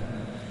يعتمد على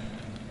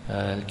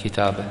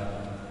الكتابة.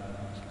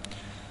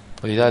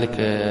 ولذلك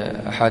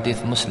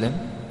أحاديث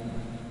مسلم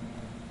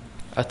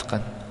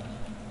أتقن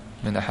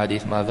من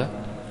أحاديث ماذا؟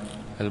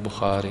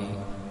 البخاري،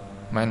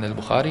 مع أن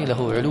البخاري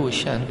له علو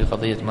الشأن في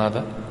قضية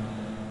ماذا؟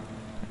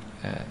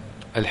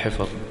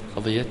 الحفظ،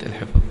 قضية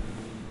الحفظ.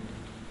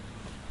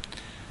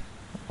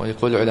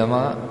 ويقول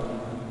العلماء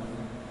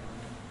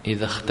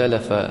إذا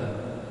اختلف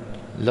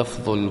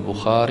لفظ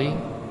البخاري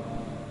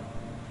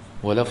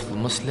ولفظ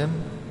مسلم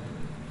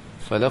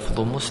فلفظ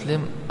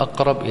مسلم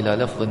أقرب إلى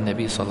لفظ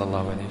النبي صلى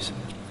الله عليه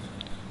وسلم،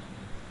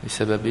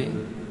 بسبب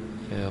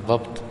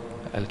ضبط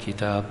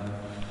الكتاب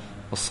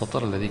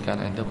والسطر الذي كان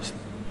عند مسلم.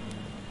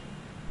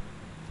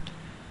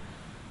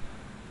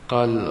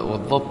 قال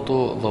والضبط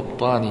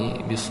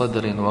ضبطان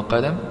بصدر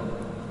وقلم،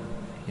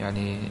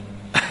 يعني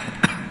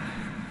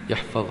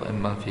يحفظ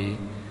إما في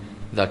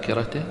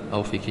ذاكرته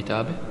أو في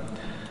كتابه.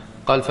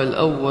 قال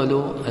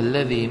فالأول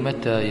الذي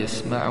متى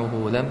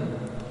يسمعه لم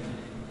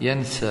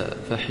ينسى،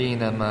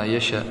 فحينما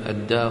يشأ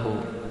أداه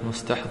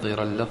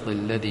مستحضر اللفظ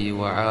الذي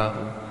وعاه.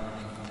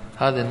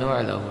 هذا النوع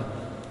الأول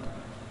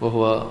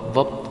وهو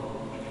ضبط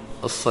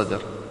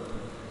الصدر،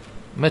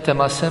 متى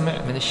ما سمع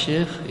من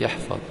الشيخ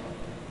يحفظ،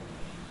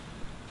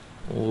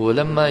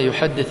 ولما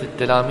يحدث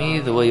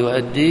التلاميذ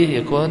ويؤديه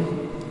يكون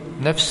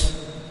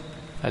نفس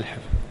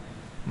الحفظ،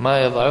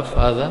 ما يضعف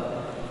هذا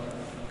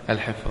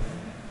الحفظ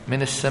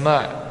من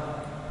السماع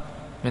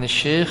من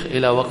الشيخ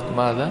إلى وقت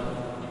ماذا؟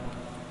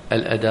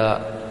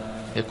 الأداء،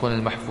 يكون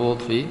المحفوظ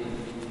في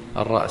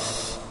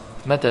الرأس،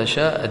 متى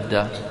شاء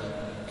أداه،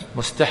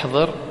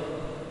 مستحضر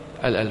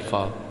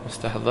الألفاظ،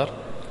 مستحضر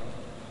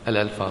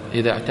الألفاظ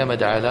إذا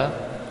اعتمد على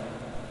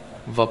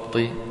ضبط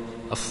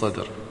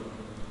الصدر.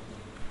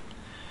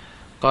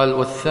 قال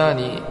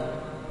والثاني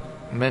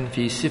من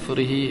في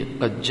سفره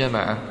قد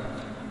جمع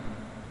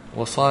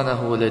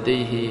وصانه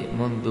لديه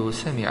منذ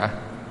سمعه،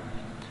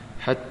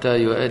 حتى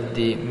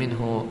يؤدي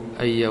منه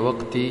أي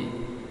وقت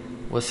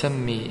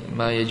وسمي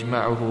ما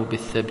يجمعه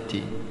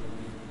بالثبت.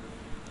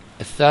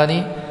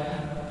 الثاني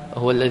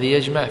هو الذي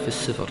يجمع في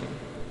السفر،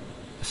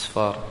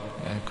 أسفار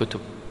يعني كتب،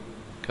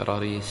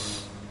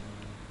 كراريس.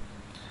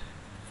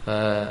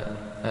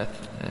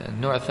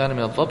 فالنوع الثاني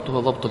من الضبط هو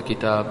ضبط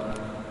الكتاب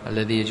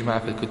الذي يجمع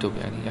في الكتب،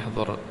 يعني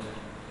يحضر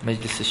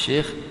مجلس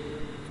الشيخ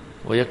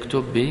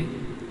ويكتب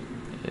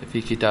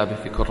في كتابه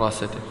في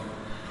كراسته.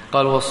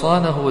 قال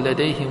وصانه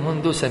لديه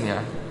منذ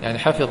سمعه، يعني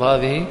حفظ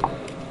هذه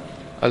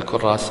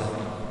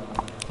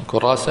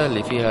الكراسة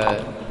اللي فيها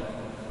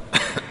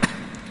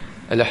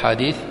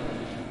الأحاديث،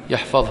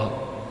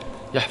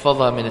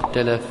 يحفظها من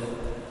التلف،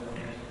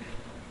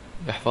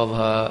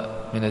 يحفظها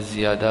من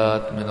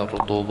الزيادات، من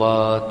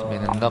الرطوبات،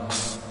 من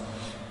النقص،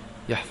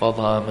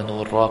 يحفظها من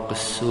وراق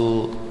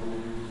السوء،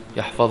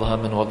 يحفظها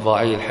من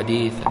وضاعي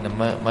الحديث،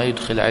 أن ما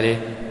يدخل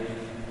عليه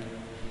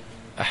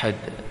أحد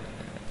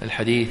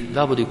الحديث،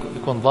 لابد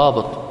يكون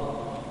ضابط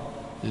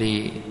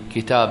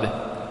لكتابه،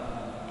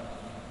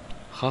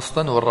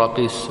 خاصة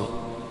وراقي السوء.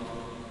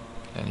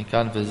 يعني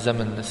كان في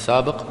الزمن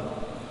السابق،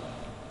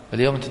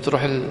 اليوم أنت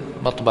تروح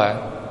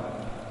المطبعة،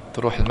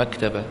 تروح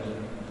المكتبة،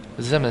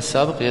 الزمن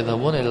السابق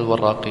يذهبون إلى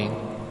الوراقين،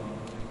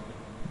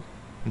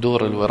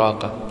 دور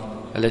الوراقة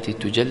التي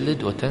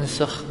تجلد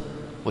وتنسخ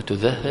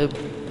وتذهب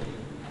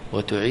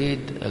وتعيد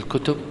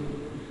الكتب.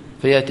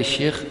 فيأتي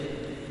الشيخ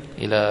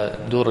إلى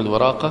دور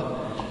الوراقة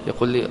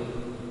يقول لي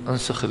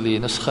انسخ لي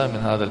نسخة من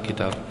هذا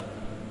الكتاب،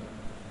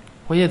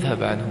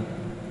 ويذهب عنه.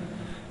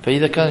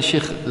 فإذا كان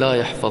الشيخ لا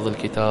يحفظ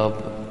الكتاب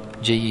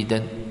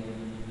جيدا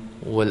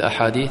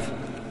والأحاديث،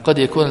 قد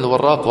يكون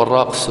الوراق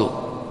وراق سوء،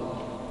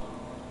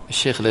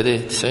 الشيخ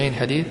لديه 90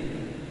 حديث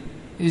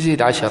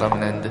يزيد 10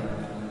 من عنده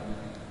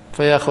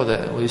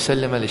فيأخذ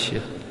ويسلم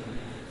للشيخ.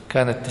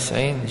 كانت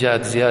 90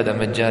 جاءت زيادة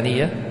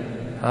مجانية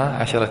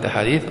 10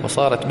 أحاديث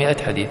وصارت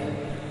 100 حديث،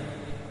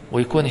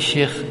 ويكون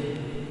الشيخ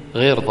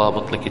غير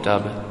ضابط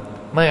لكتابه،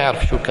 ما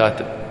يعرف شو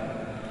كاتب،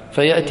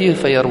 فيأتي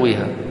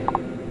فيرويها،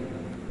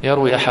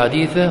 يروي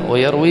أحاديثه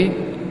ويروي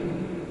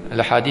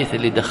الأحاديث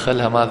اللي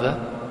دخلها ماذا؟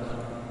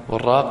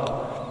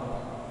 وراق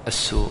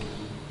السوء.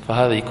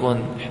 فهذا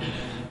يكون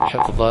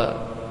حفظ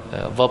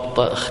ضبط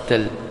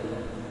اختل.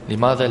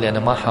 لماذا؟ لأنه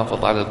ما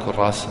حافظ على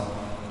الكراسة،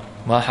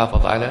 ما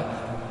حافظ على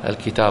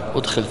الكتاب،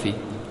 أدخل فيه.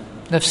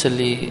 نفس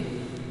اللي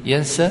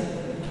ينسى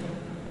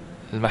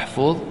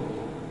المحفوظ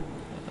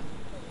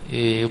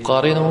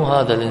يقارنه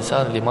هذا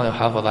الإنسان اللي ما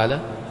يحافظ على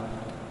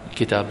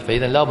الكتاب.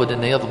 فإذا لابد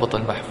أن يضبط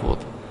المحفوظ،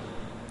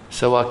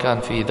 سواء كان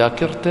في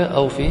ذاكرته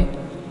أو في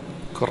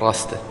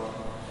كراسته.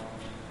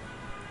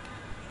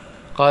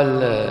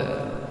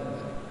 قال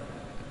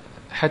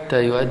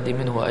حتى يؤدي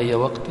منه أي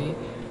وقت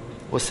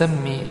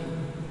وسمي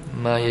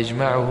ما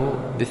يجمعه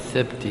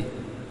بالثبت.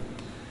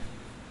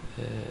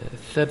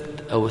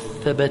 الثبت أو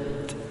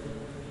الثبت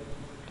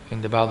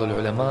عند بعض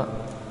العلماء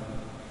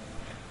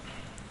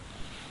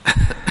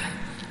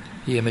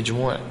هي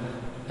مجموع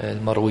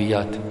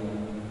المرويات،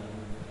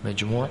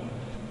 مجموع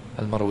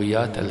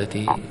المرويات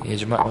التي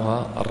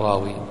يجمعها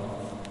الراوي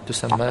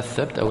تسمى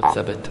الثبت أو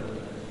الثبت.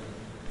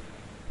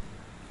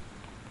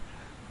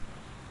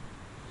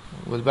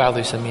 والبعض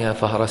يسميها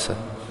فهرسة.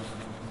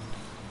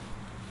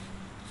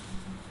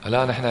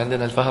 الآن احنا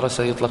عندنا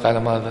الفهرسة يطلق على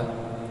ماذا؟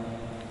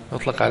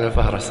 يطلق على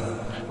الفهرسة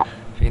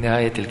في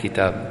نهاية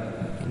الكتاب،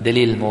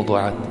 دليل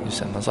الموضوعات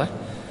يسمى، صح؟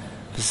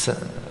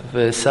 في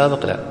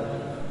السابق لا،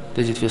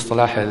 تجد في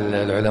اصطلاح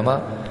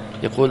العلماء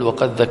يقول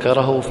وقد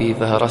ذكره في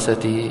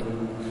فهرسته،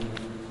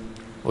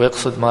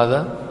 ويقصد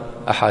ماذا؟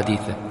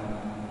 أحاديثه،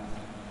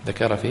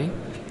 ذكر في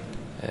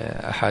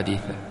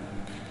أحاديثه.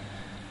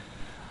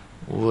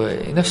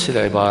 ونفس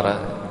العبارة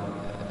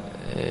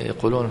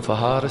يقولون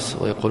فهارس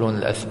ويقولون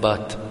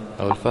الأثبات،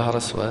 أو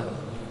الفهرس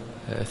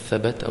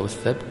والثبت أو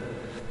الثبت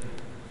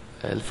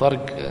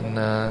الفرق أن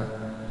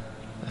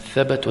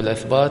الثبت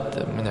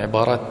والأثبات من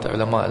عبارات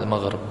علماء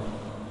المغرب،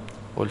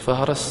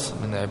 والفهرس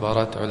من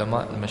عبارات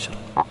علماء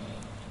المشرق.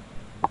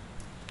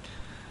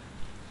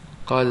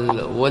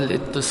 قال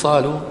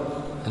والاتصال،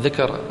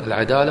 ذكر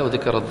العدالة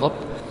وذكر الضبط.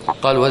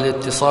 قال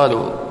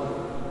والاتصال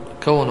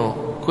كون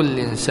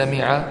كل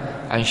سمع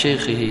عن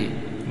شيخه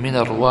من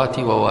الرواة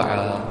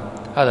ووعى،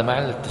 هذا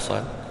معنى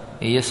الاتصال،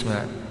 يسمع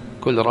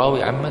كل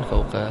راوي عمن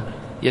فوقه،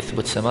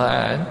 يثبت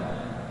سماعه عن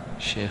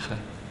شيخه.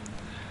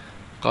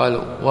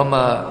 قال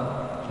وما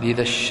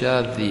لذا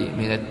الشاذ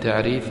من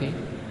التعريف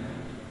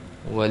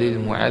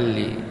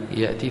وللمعل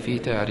يأتي في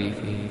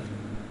تعريفه.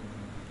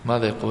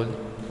 ماذا يقول؟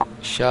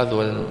 الشاذ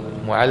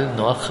والمعل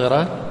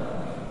نؤخره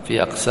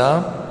في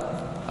أقسام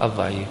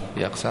الضعيف،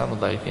 في أقسام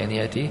الضعيف يعني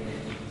يأتي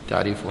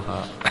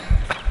تعريفها.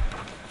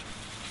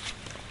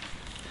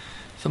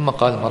 ثم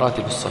قال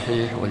مراتب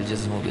الصحيح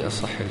والجزم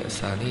بأصح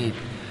الأسانيد.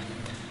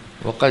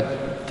 وقد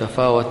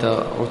تفاوت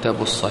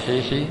رتب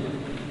الصحيح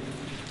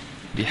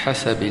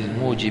بحسب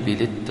الموجب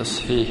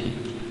للتصحيح،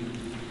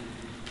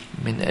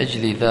 من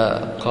أجل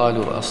ذا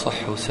قالوا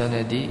أصح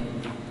سندي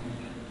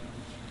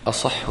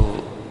أصح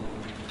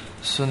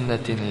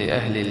سنة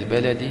لأهل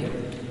البلد،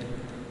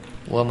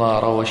 وما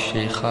روى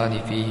الشيخان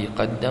فيه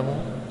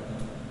قدموا،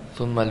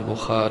 ثم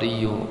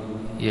البخاري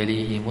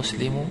يليه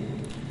مسلم،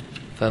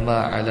 فما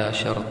على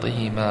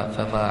شرطهما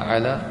فما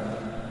على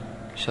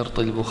شرط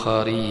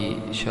البخاري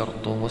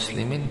شرط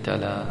مسلم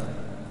تلا.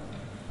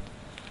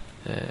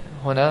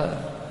 هنا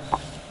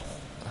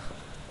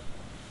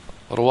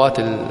رواة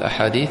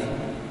الأحاديث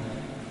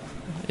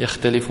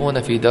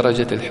يختلفون في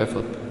درجة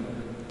الحفظ،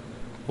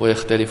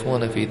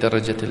 ويختلفون في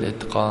درجة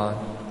الإتقان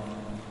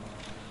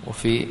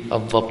وفي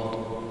الضبط،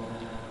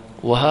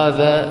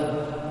 وهذا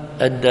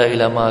أدى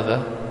إلى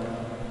ماذا؟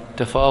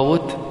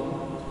 تفاوت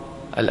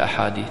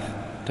الأحاديث،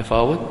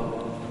 تفاوت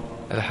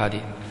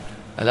الأحاديث.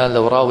 الآن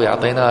لو راوي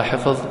أعطيناه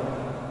حفظ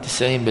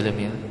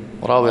 90%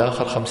 وراوي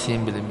آخر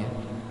 50%،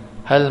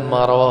 هل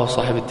ما رواه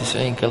صاحب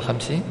 90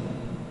 كال50؟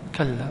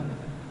 كلا،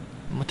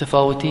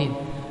 متفاوتين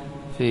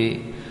في.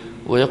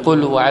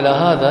 ويقول وعلى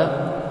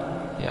هذا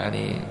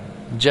يعني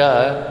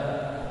جاء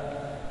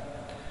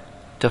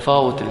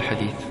تفاوت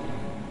الحديث،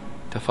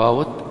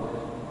 تفاوت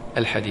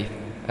الحديث،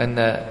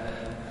 أن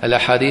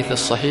الأحاديث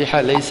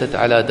الصحيحة ليست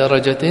على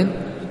درجة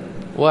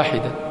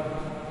واحدة.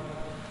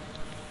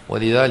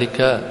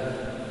 ولذلك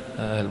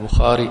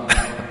البخاري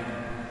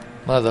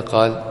ماذا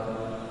قال؟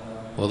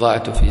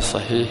 وضعت في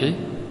صحيحي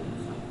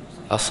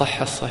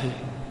أصح الصحيح،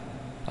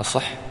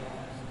 أصح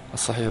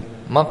الصحيح،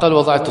 ما قال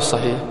وضعت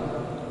الصحيح،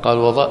 قال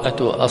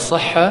وضعت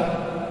أصح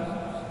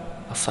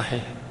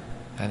الصحيح،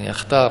 يعني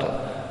اختار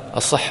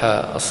الصح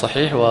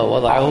الصحيح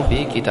ووضعه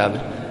في كتابه،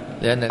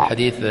 لأن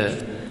الحديث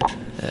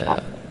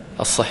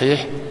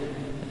الصحيح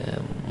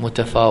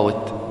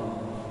متفاوت.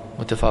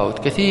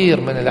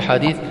 كثير من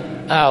الأحاديث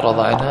أعرض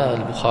عنها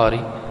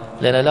البخاري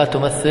لأن لا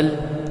تمثل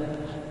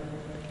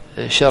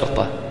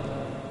شرطة.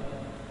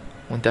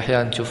 وانت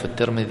أحيانا تشوف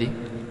الترمذي،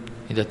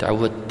 إذا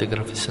تعودت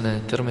تقرأ في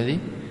السنن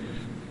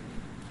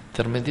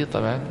الترمذي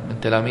طبعا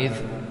من تلاميذ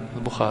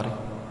البخاري،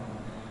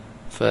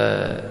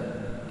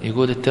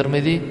 فيقول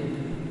الترمذي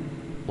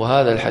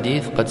وهذا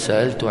الحديث قد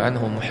سألت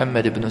عنه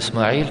محمد بن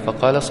إسماعيل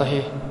فقال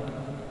صحيح،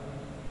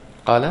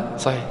 قال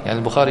صحيح، يعني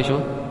البخاري شو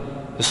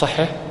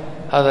يصحح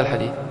هذا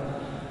الحديث.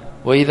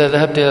 وإذا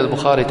ذهبت إلى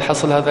البخاري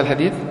تحصل هذا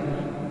الحديث؟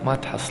 ما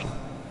تحصل،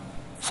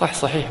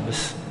 صحيح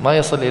بس ما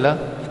يصل إلى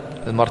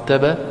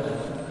المرتبة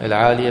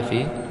العالية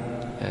في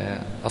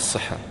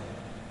الصحة.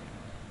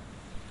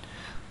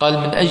 قال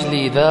من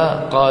أجل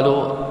ذا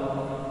قالوا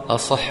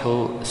أصح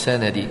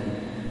سندي،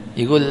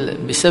 يقول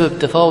بسبب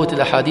تفاوت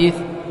الأحاديث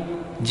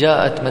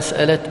جاءت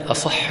مسألة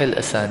أصح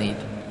الأسانيد،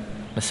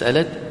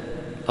 مسألة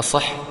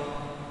أصح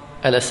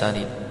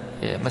الأسانيد،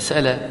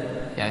 مسألة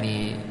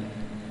يعني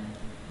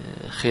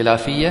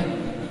خلافية،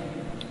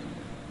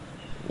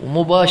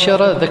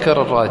 ومباشرة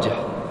ذكر الراجح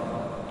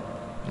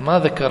ما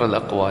ذكر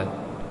الأقوال.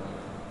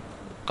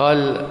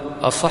 قال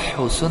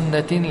أصح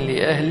سنة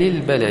لأهل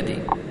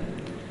البلد،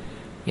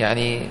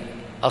 يعني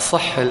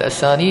أصح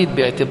الأسانيد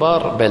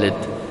باعتبار بلد،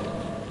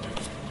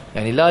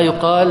 يعني لا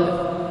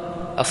يقال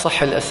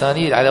أصح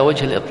الأسانيد على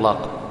وجه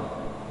الإطلاق،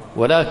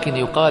 ولكن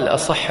يقال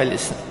أصح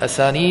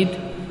الأسانيد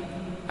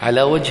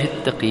على وجه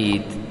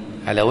التقييد،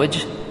 على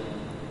وجه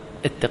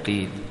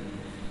التقييد.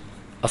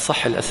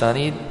 أصح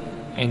الأسانيد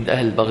عند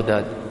أهل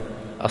بغداد،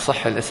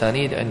 أصح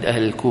الأسانيد عند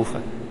أهل الكوفة،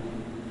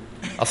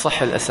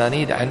 أصح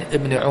الأسانيد عن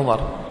ابن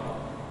عمر،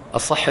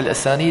 أصح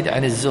الأسانيد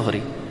عن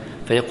الزهري.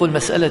 فيقول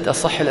مسألة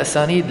أصح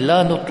الأسانيد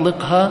لا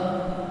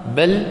نطلقها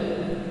بل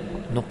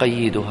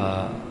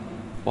نقيدها،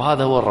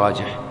 وهذا هو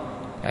الراجح،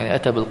 يعني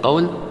أتى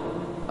بالقول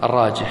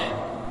الراجح،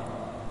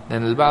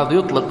 لأن البعض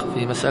يطلق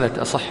في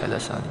مسألة أصح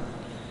الأسانيد،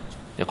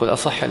 يقول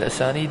أصح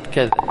الأسانيد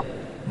كذا،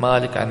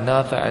 مالك عن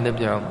نافع عن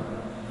ابن عمر،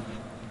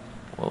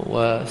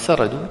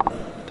 وسردوا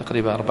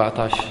تقريبا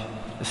 14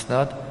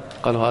 إسناد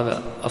قالوا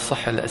هذا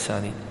أصح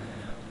الأسانيد،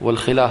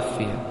 والخلاف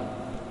فيها.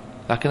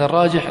 لكن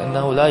الراجح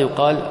أنه لا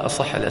يقال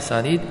أصح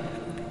الأسانيد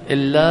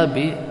إلا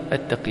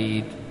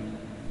بالتقييد،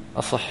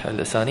 أصح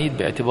الأسانيد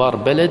باعتبار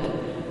بلد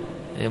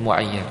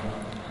معين.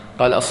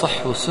 قال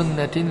أصح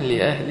سنة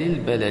لأهل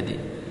البلد،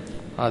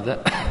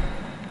 هذا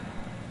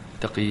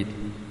تقييد.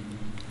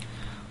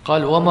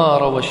 قال وما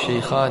روى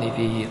الشيخان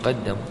فيه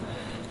قدم،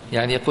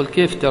 يعني يقول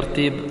كيف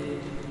ترتيب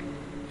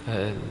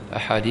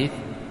الأحاديث،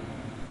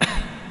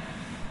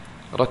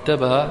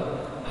 رتبها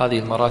هذه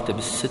المراتب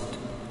الست.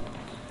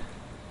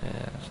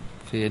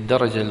 في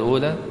الدرجة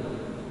الأولى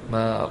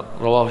ما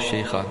رواه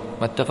الشيخان،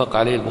 ما اتفق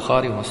عليه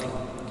البخاري ومسلم،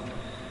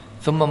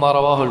 ثم ما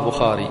رواه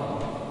البخاري،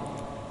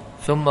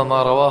 ثم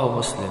ما رواه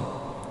مسلم،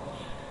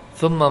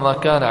 ثم ما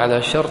كان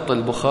على شرط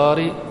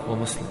البخاري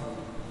ومسلم،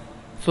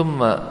 ثم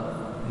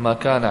ما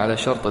كان على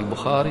شرط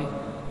البخاري،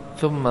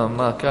 ثم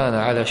ما كان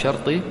على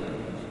شرط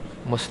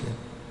مسلم،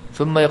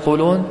 ثم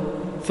يقولون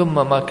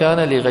ثم ما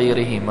كان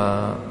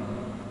لغيرهما.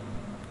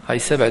 هاي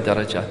 7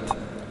 درجات،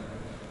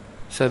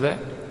 7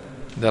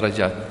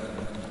 درجات.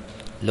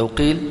 لو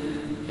قيل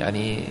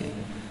يعني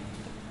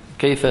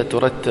كيف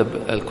ترتب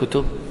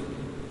الكتب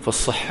في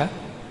الصحة،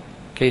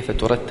 كيف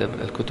ترتب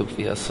الكتب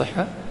في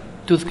الصحة،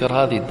 تذكر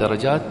هذه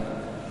الدرجات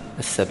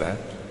 7.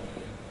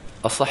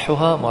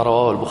 أصحها ما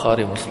رواه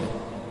البخاري ومسلم،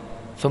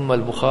 ثم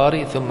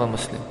البخاري ثم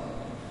مسلم،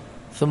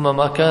 ثم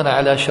ما كان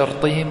على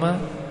شرطهما،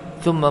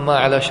 ثم ما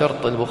على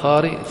شرط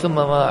البخاري، ثم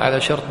ما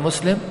على شرط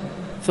مسلم،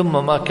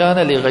 ثم ما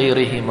كان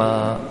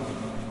لغيرهما،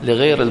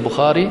 لغير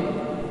البخاري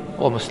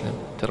ومسلم،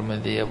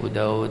 الترمذي، أبو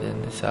داود،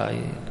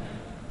 النسائي،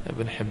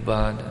 ابن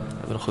حبان،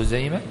 ابن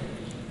خزيمة،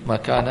 ما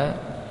كان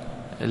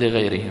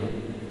لغيرهما.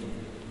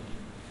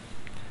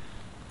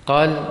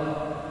 قال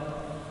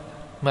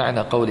معنى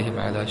قولهم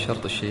على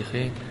شرط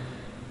الشيخين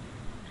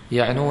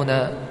يعنون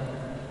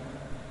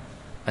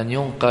أن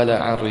ينقل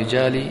عن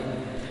رجال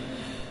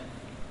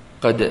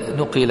قد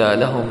نقل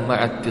لهم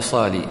مع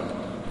اتصال.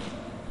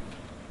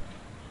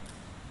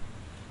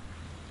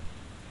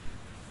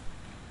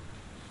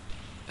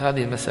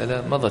 هذه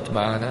المسألة مضت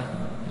معنا،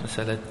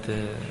 مسألة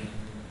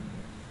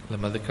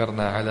لما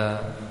ذكرنا على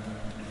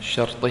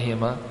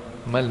شرطهما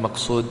ما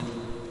المقصود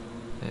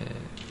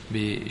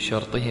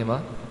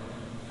بشرطهما،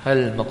 هل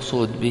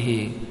المقصود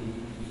به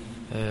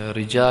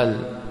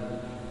رجال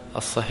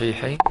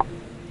الصحيحين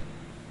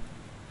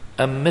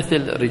أم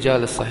مثل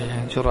رجال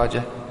الصحيحين؟ شو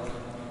راجع؟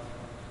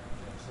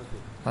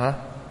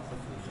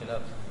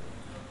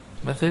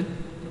 مثل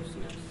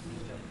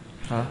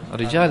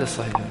رجال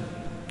الصحيحين.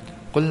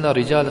 قلنا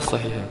رجال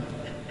الصحيحين،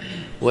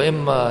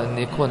 وإما أن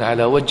يكون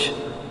على وجه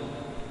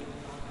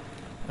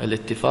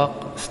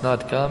الاتفاق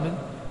إسناد كامل،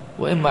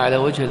 وإما على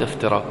وجه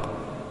الافتراق،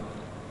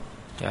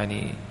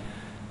 يعني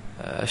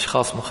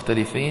أشخاص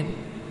مختلفين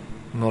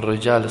من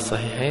رجال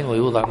الصحيحين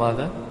ويوضع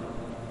ماذا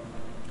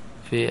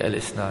في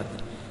الإسناد.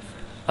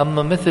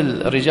 أما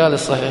مثل رجال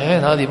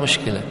الصحيحين هذه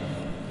مشكلة،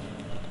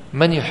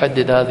 من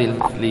يحدد هذه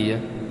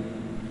المثلية؟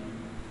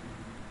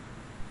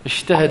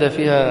 اجتهد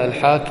فيها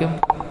الحاكم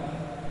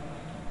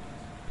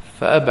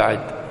فأبعد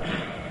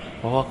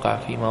ووقع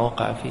فيما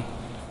وقع فيه،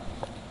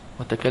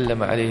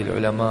 وتكلم عليه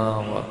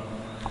العلماء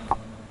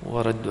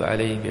وردوا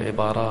عليه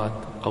بعبارات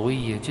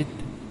قوية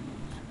جدا،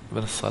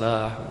 ابن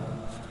الصلاح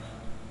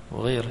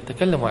وغيره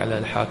تكلموا على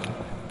الحاكم،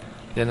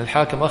 لأن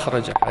الحاكم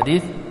أخرج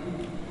حديث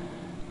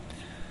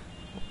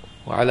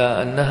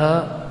وعلى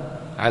أنها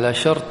على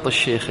شرط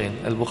الشيخين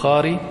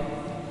البخاري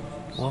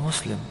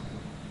ومسلم،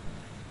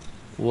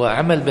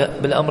 وعمل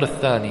بالأمر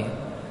الثاني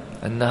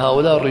أن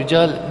هؤلاء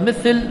الرجال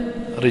مثل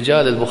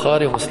رجال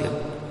البخاري ومسلم،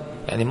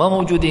 يعني ما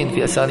موجودين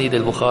في أسانيد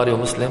البخاري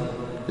ومسلم،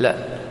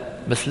 لا،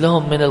 بس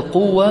لهم من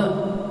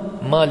القوة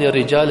ما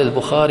لرجال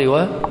البخاري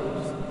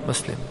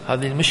ومسلم.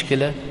 هذه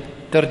المشكلة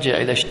ترجع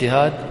إلى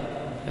اجتهاد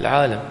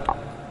العالم،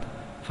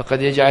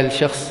 فقد يجعل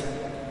شخص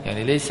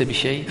يعني ليس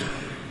بشيء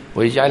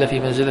ويجعل في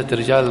منزلة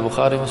رجال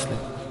البخاري ومسلم.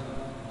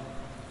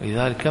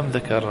 لذلك كم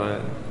ذكر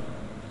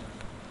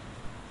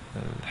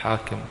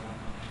الحاكم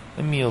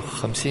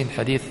 150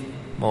 حديث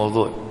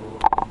موضوع،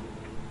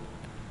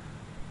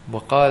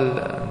 وقال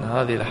أن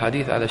هذه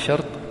الحديث على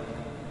شرط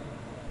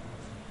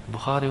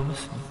البخاري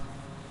ومسلم،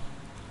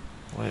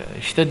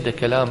 واشتد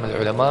كلام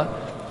العلماء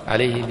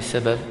عليه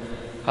بسبب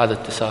هذا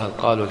التساهل.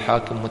 قالوا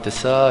الحاكم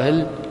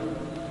متساهل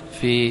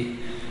في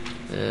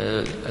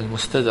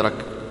المستدرك،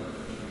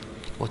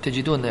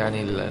 وتجدون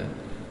يعني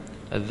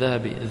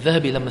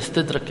الذهبي لما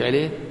استدرك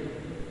عليه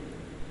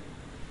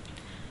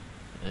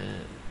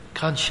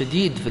كان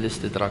شديد في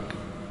الاستدراك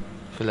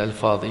في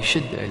الألفاظ،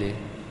 يشد عليه،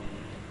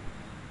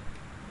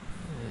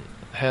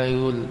 أحيانا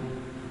يقول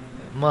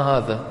ما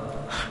هذا،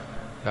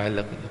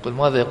 يقول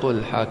ماذا يقول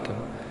الحاكم،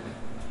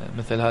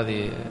 مثل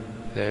هذه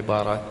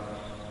العبارات.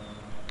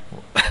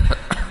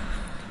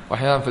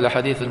 وأحيانا في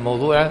الأحاديث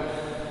الموضوعة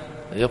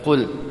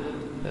يقول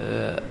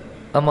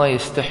أما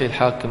يستحي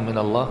الحاكم من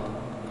الله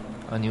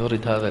أن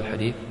يورد هذا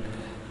الحديث،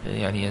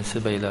 يعني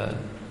ينسب إلى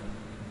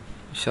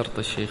شرط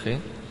الشيخين،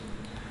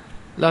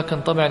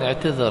 لكن طبعا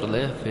اعتذر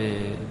له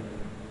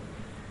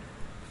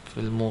في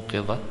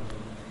الموقظة،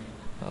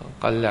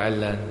 قال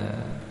لعل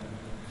أن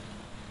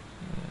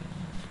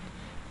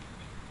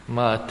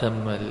ما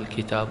أتم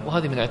الكتاب،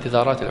 وهذه من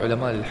اعتذارات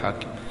العلماء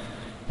للحاكم.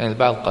 يعني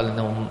البعض قال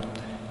أنه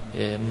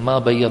ما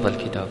بيض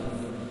الكتاب،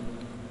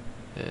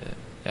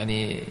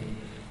 يعني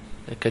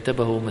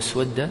كتبه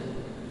مسودة،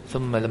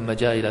 ثم لما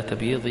جاء إلى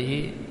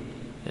تبييضه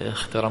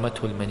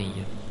اخترمته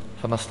المنية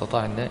فما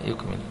استطاع أن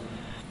يكمل.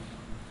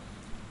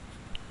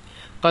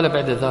 قال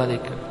بعد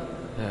ذلك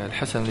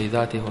الحسن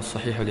لذاته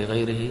والصحيح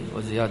لغيره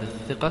وزيادة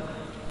الثقة.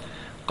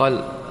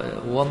 قال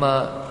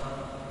وما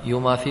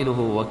يماثله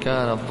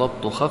وكان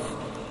الضبط خف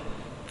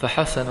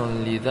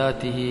فحسن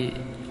لذاته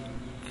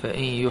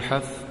فإن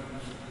يحف.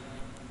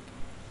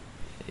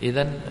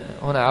 إذن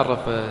هنا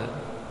عرف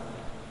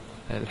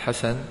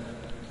الحسن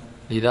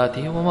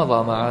لذاته،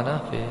 ومضى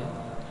معنا في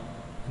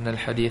أن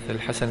الحديث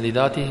الحسن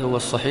لذاته هو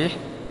الصحيح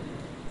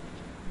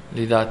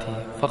لذاته،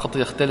 فقط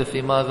يختلف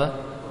في ماذا؟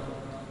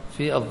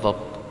 في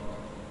الضبط،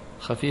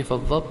 خفيف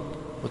الضبط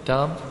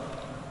وتام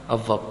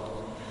الضبط.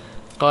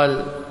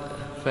 قال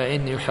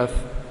فإن يحف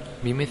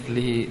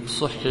بمثله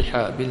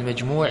صحح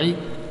بالمجموع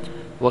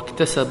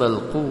واكتسب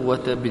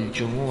القوة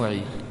بالجموع.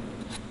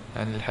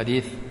 يعني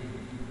الحديث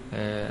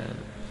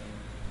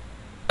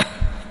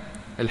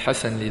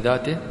الحسن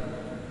لذاته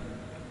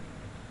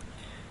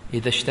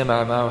إذا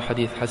اجتمع معه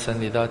حديث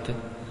حسن لذاته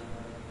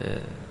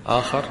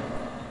آخر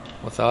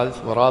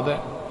وثالث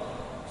ورابع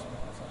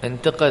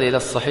انتقل إلى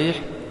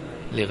الصحيح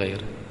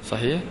لغيره،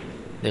 صحيح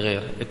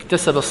لغيره،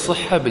 اكتسب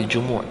الصحة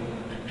بالجموع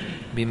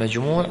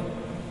بمجموع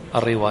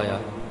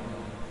الروايات.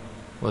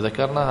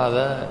 وذكرنا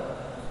هذا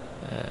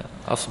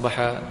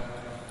أصبح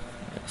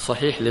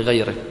صحيح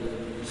لغيره،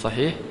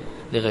 صحيح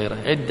لغيره،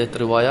 عدة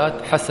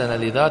روايات حسنة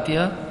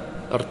لذاتها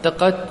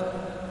ارتقت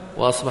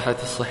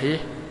وأصبحت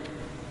الصحيح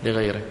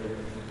لغيره.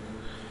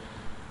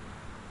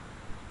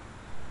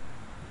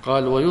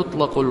 قال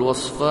ويطلق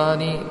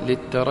الوصفان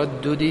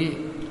للتردد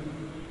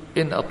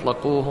إن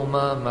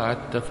أطلقوهما مع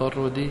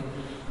التفرد،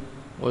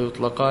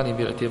 ويطلقان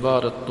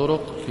باعتبار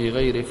الطرق في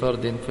غير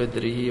فرد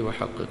فدره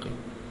وحققه.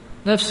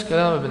 نفس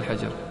كلام ابن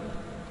حجر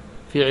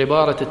في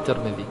عبارة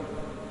الترمذي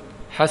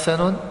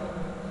حسن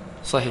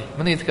صحيح.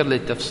 من يذكر لي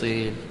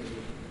التفصيل؟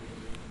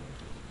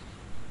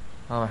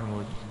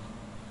 محمود.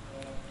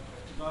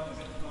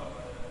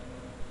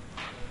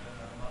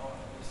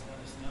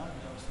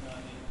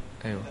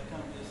 أيوة.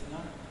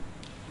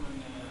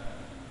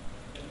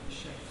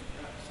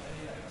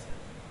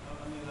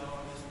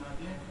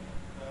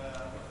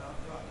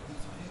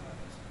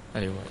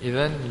 أيوة،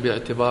 إذن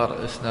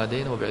باعتبار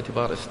إسنادين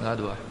وباعتبار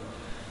إسناد واحد.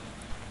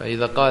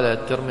 فإذا قال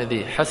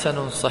الترمذي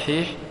حسن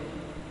صحيح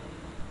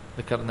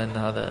ذكرنا أن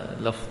هذا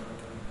لفظ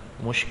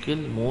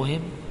مشكل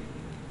موهم،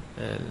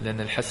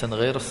 لأن الحسن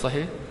غير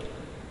الصحيح،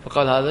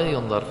 فقال هذا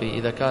ينظر فيه.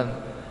 إذا كان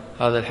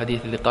هذا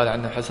الحديث اللي قال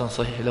عنه حسن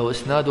صحيح له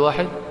إسناد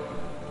واحد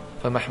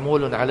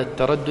فمحمول على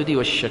التردد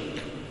والشك،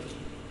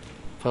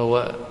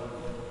 فهو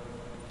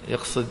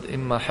يقصد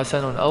إما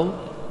حسن أو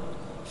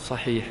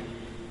صحيح.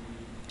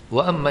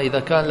 وأما إذا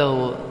كان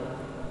له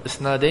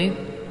إسنادين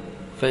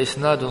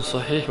فإسناد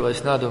صحيح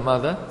وإسناد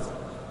ماذا؟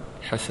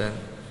 حسن.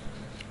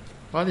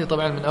 وهذه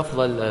طبعا من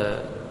أفضل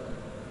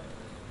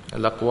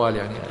الأقوال،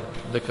 يعني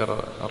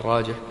ذكر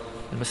الراجح.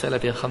 المسألة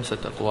فيها 5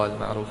 أقوال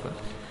معروفة.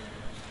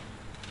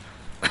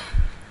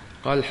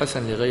 قال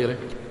الحسن لغيره.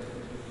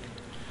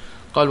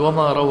 قال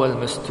وما روى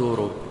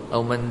المستور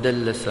أو من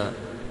دلس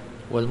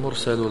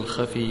والمرسل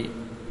الخفي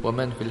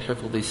ومن في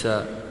الحفظ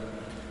ساء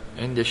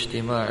عند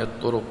اجتماع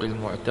الطرق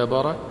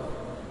المعتبرة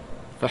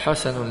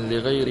فحسن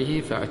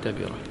لغيره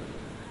فاعتبره.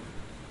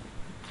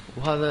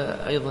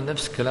 وهذا أيضا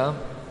نفس كلام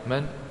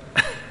من؟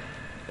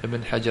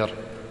 ابن حجر.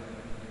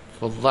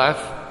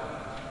 فالضعف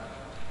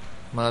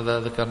ماذا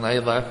ذكرنا؟ أي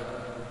ضعف؟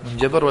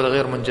 منجبر ولا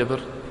غير منجبر؟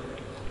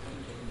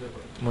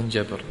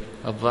 منجبر.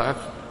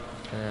 الضعف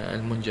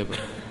المنجبر.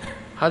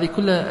 هذه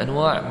كلها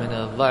أنواع من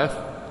الضعف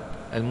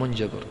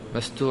المنجبر.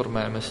 مستور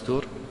مع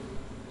مستور.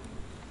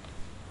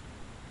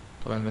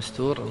 طبعا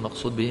المستور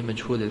المقصود به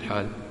مجهول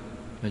الحال،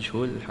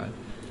 مجهول الحال.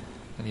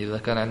 يعني إذا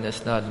كان عندنا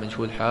إسناد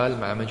مجهول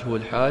حال مع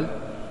مجهول حال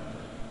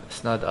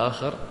إسناد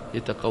آخر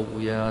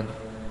يتقويان.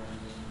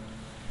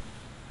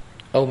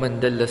 أو من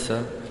دلس،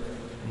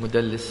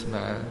 مدلس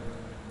مع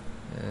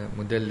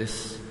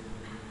مدلس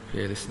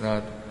في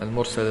الإسناد.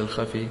 المرسل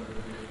الخفي،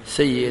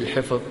 سيء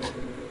الحفظ.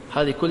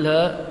 هذه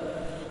كلها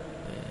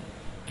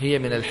هي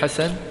من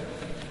الحسن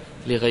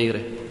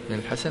لغيره، من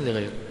الحسن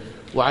لغيره.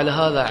 وعلى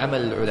هذا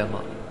عمل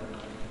العلماء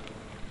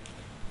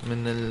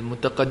من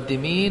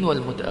المتقدمين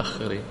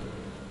والمتأخرين،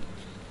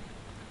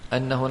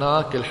 أن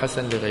هناك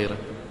الحسن لغيره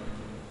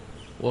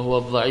وهو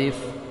الضعيف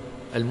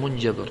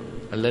المنجبر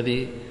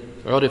الذي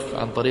عرف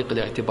عن طريق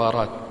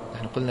الاعتبارات.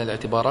 نحن قلنا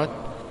الاعتبارات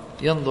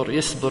ينظر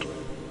يسبر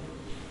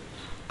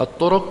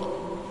الطرق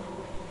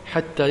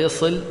حتى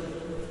يصل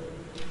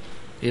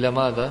إلى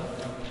ماذا؟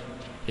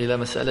 إلى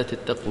مسألة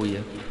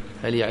التقوية،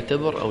 هل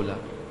يعتبر أو لا.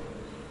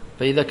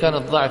 فإذا كان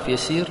الضعف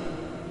يسير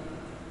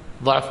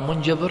ضعف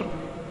منجبر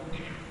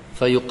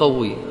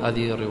فيقوي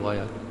هذه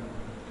الروايات،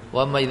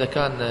 وأما إذا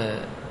كان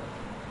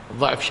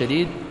ضعف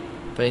شديد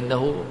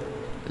فإنه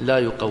لا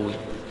يقوي.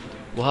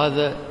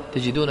 وهذا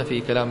تجدون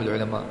في كلام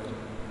العلماء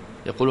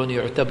يقولون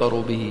يعتبر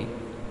به،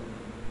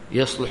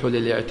 يصلح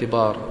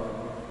للاعتبار،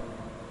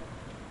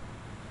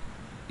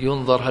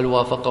 ينظر هل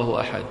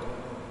وافقه أحد،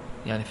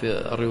 يعني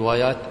في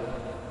الروايات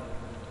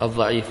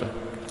الضعيفة،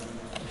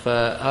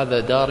 فهذا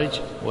دارج،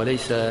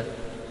 وليس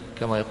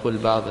كما يقول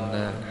بعض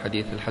أن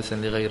الحديث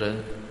الحسن لغيره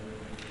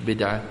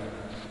بدعة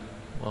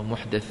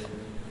ومحدث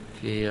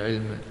في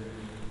علم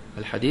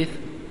الحديث،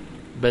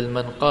 بل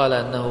من قال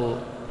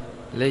أنه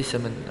ليس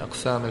من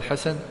أقسام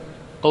الحسن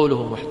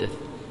قوله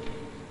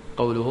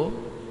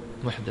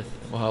محدث،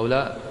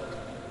 وهؤلاء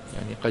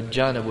يعني قد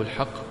جانبوا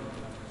الحق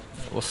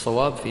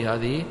والصواب في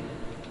هذه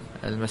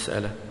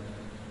المسألة.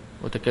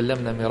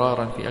 وتكلمنا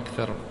مرارا في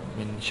أكثر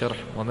من شرح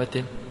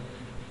ومتن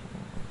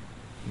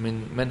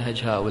من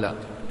منهج هؤلاء،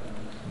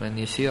 من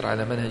يسير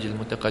على منهج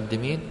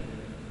المتقدمين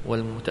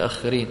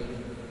والمتأخرين،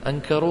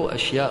 أنكروا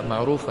أشياء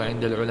معروفة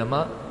عند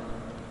العلماء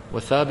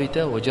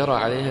وثابتة وجرى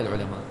عليها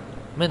العلماء،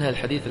 منها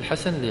الحديث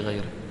الحسن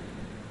لغيره،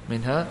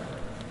 منها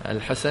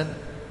الحسن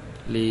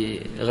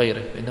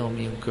لغيره، إنهم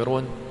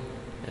ينكرون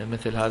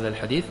مثل هذا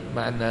الحديث،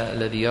 مع أن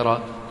الذي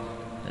يرى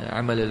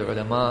عمل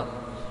العلماء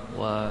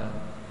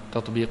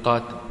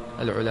وتطبيقات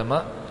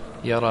العلماء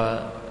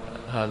يرى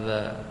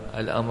هذا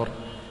الأمر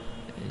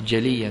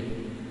جليا.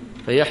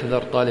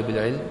 فيحذر طالب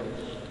العلم،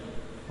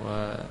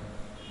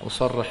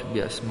 وأصرح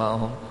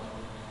بأسمائهم: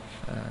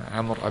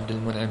 عمرو عبد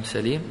المنعم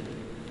سليم،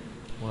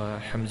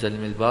 وحمزة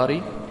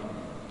الملباري،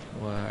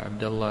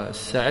 وعبد الله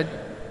السعد،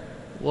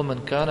 ومن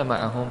كان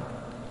معهم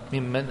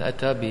ممن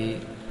أتى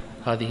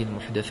بهذه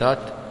المحدثات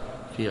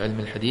في علم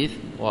الحديث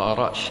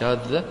وآراء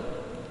شاذة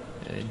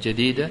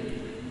جديدة.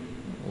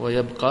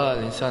 ويبقى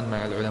الإنسان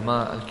مع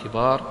العلماء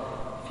الكبار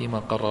فيما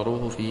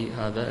قرروه في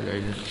هذا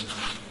العلم.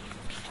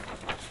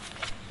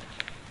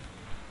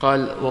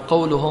 قال: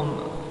 وقولهم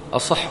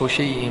أصح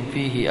شيء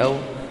فيه أو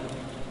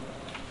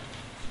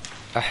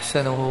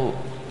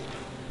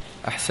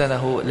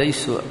أحسنه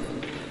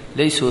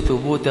ليس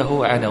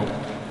ثبوته عنوا.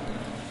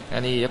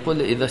 يعني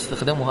يقول إذا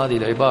استخدموا هذه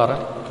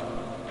العبارة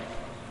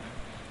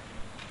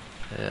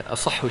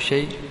أصح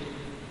شيء،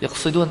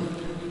 يقصدون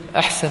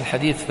أحسن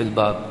حديث في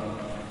الباب،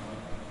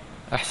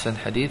 أحسن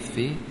حديث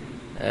في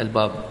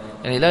الباب،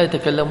 يعني لا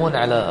يتكلمون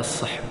على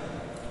الصحة،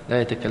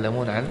 لا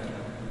يتكلمون عن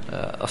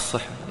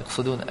الصحة،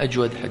 يقصدون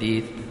أجود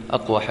حديث،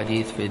 أقوى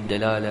حديث في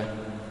الدلالة،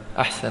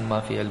 أحسن ما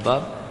في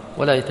الباب،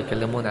 ولا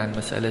يتكلمون عن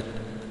مسألة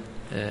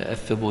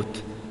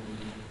الثبوت.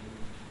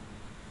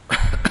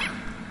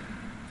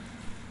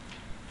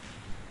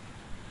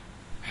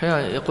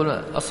 أحيانا يقول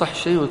أصح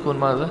شيء ويكون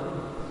ماذا؟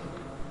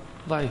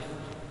 ضعيف،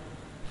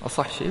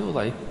 أصح شيء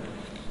وضعيف.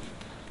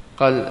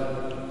 قال: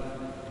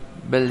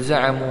 بل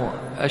زعموا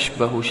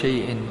أشبه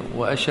شيء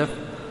وأشف،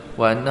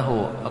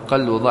 وأنه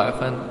أقل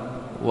ضعفا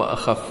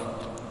وأخف.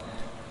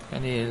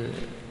 يعني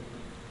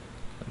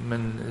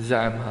من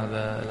زعم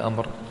هذا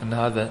الأمر أن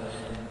هذا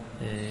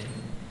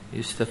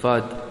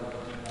يستفاد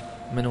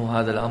منه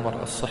هذا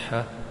الأمر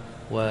الصحة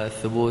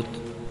والثبوت،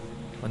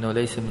 وأنه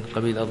ليس من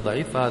قبيل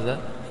الضعيف، هذا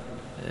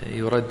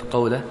يرد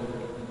قوله.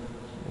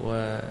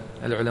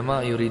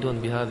 والعلماء يريدون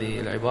بهذه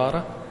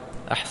العبارة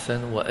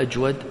أحسن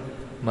وأجود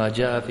ما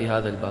جاء في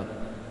هذا الباب،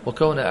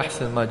 وكون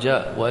أحسن ما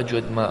جاء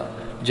وأجود ما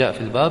جاء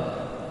في الباب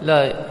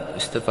لا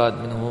يستفاد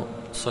منه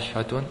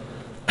صحة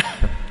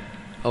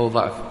أو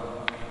ضعف.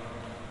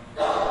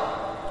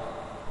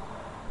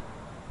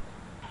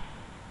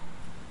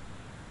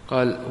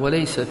 قال: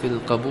 وليس في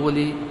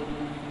القبول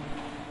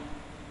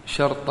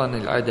شرطا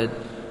العدد،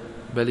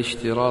 بل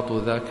اشتراط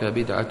ذاك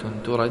بدعة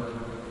ترد.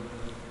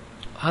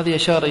 هذه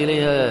أشار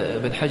إليها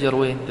ابن حجر،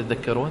 وين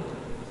تتذكرون؟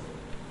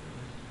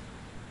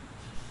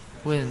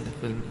 وين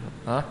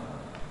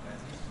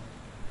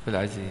في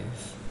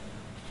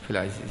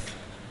العزيز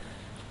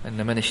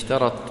أن من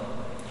اشترط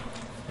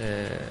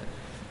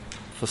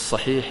في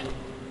الصحيح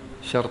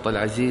شرط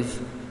العزيز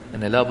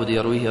أن لابد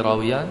يرويه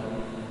راويان،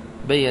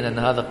 بين أن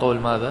هذا قول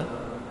ماذا؟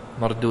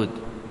 مردود.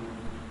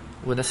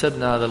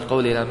 ونسبنا هذا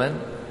القول إلى من؟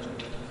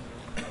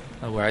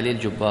 أبو علي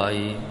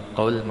الجبائي،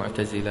 قول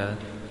المعتزلة.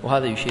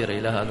 وهذا يشير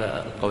إلى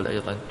هذا القول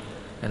أيضا،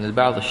 أن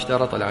البعض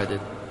اشترط العدد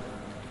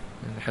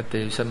حتى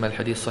يسمى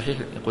الحديث صحيح،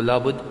 يقول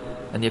لابد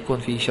أن يكون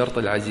فيه شرط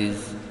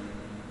العزيز،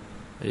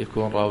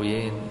 يكون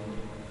راويين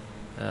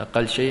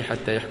أقل شيء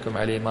حتى يحكم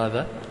عليه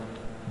ماذا؟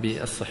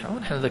 بالصحة.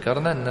 ونحن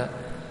ذكرنا أن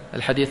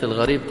الحديث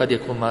الغريب قد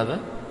يكون ماذا؟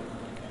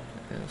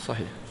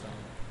 صحيح.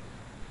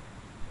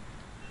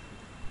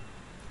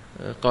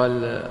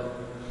 قال: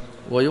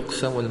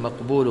 ويقسم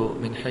المقبول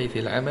من حيث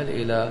العمل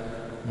إلى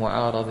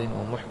معارض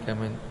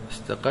ومحكم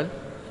استقل.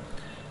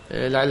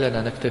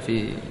 لعلنا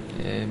نكتفي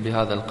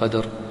بهذا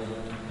القدر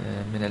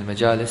من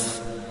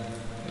المجالس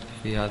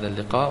في هذا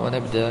اللقاء،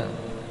 ونبدأ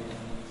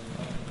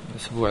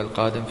الأسبوع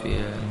القادم في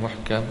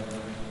المحكم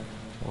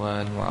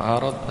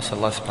والمعارض. أسأل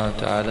الله سبحانه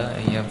وتعالى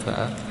أن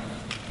ينفع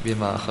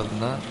بما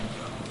أخذنا،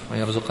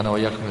 ويرزقنا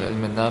وإياكم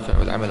العلم النافع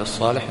والعمل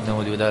الصالح، إنه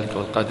ولي ذلك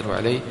والقادر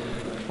عليه.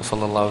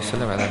 وصلى الله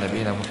وسلم على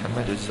نبينا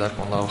محمد،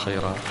 وجزاكم الله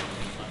خيرا.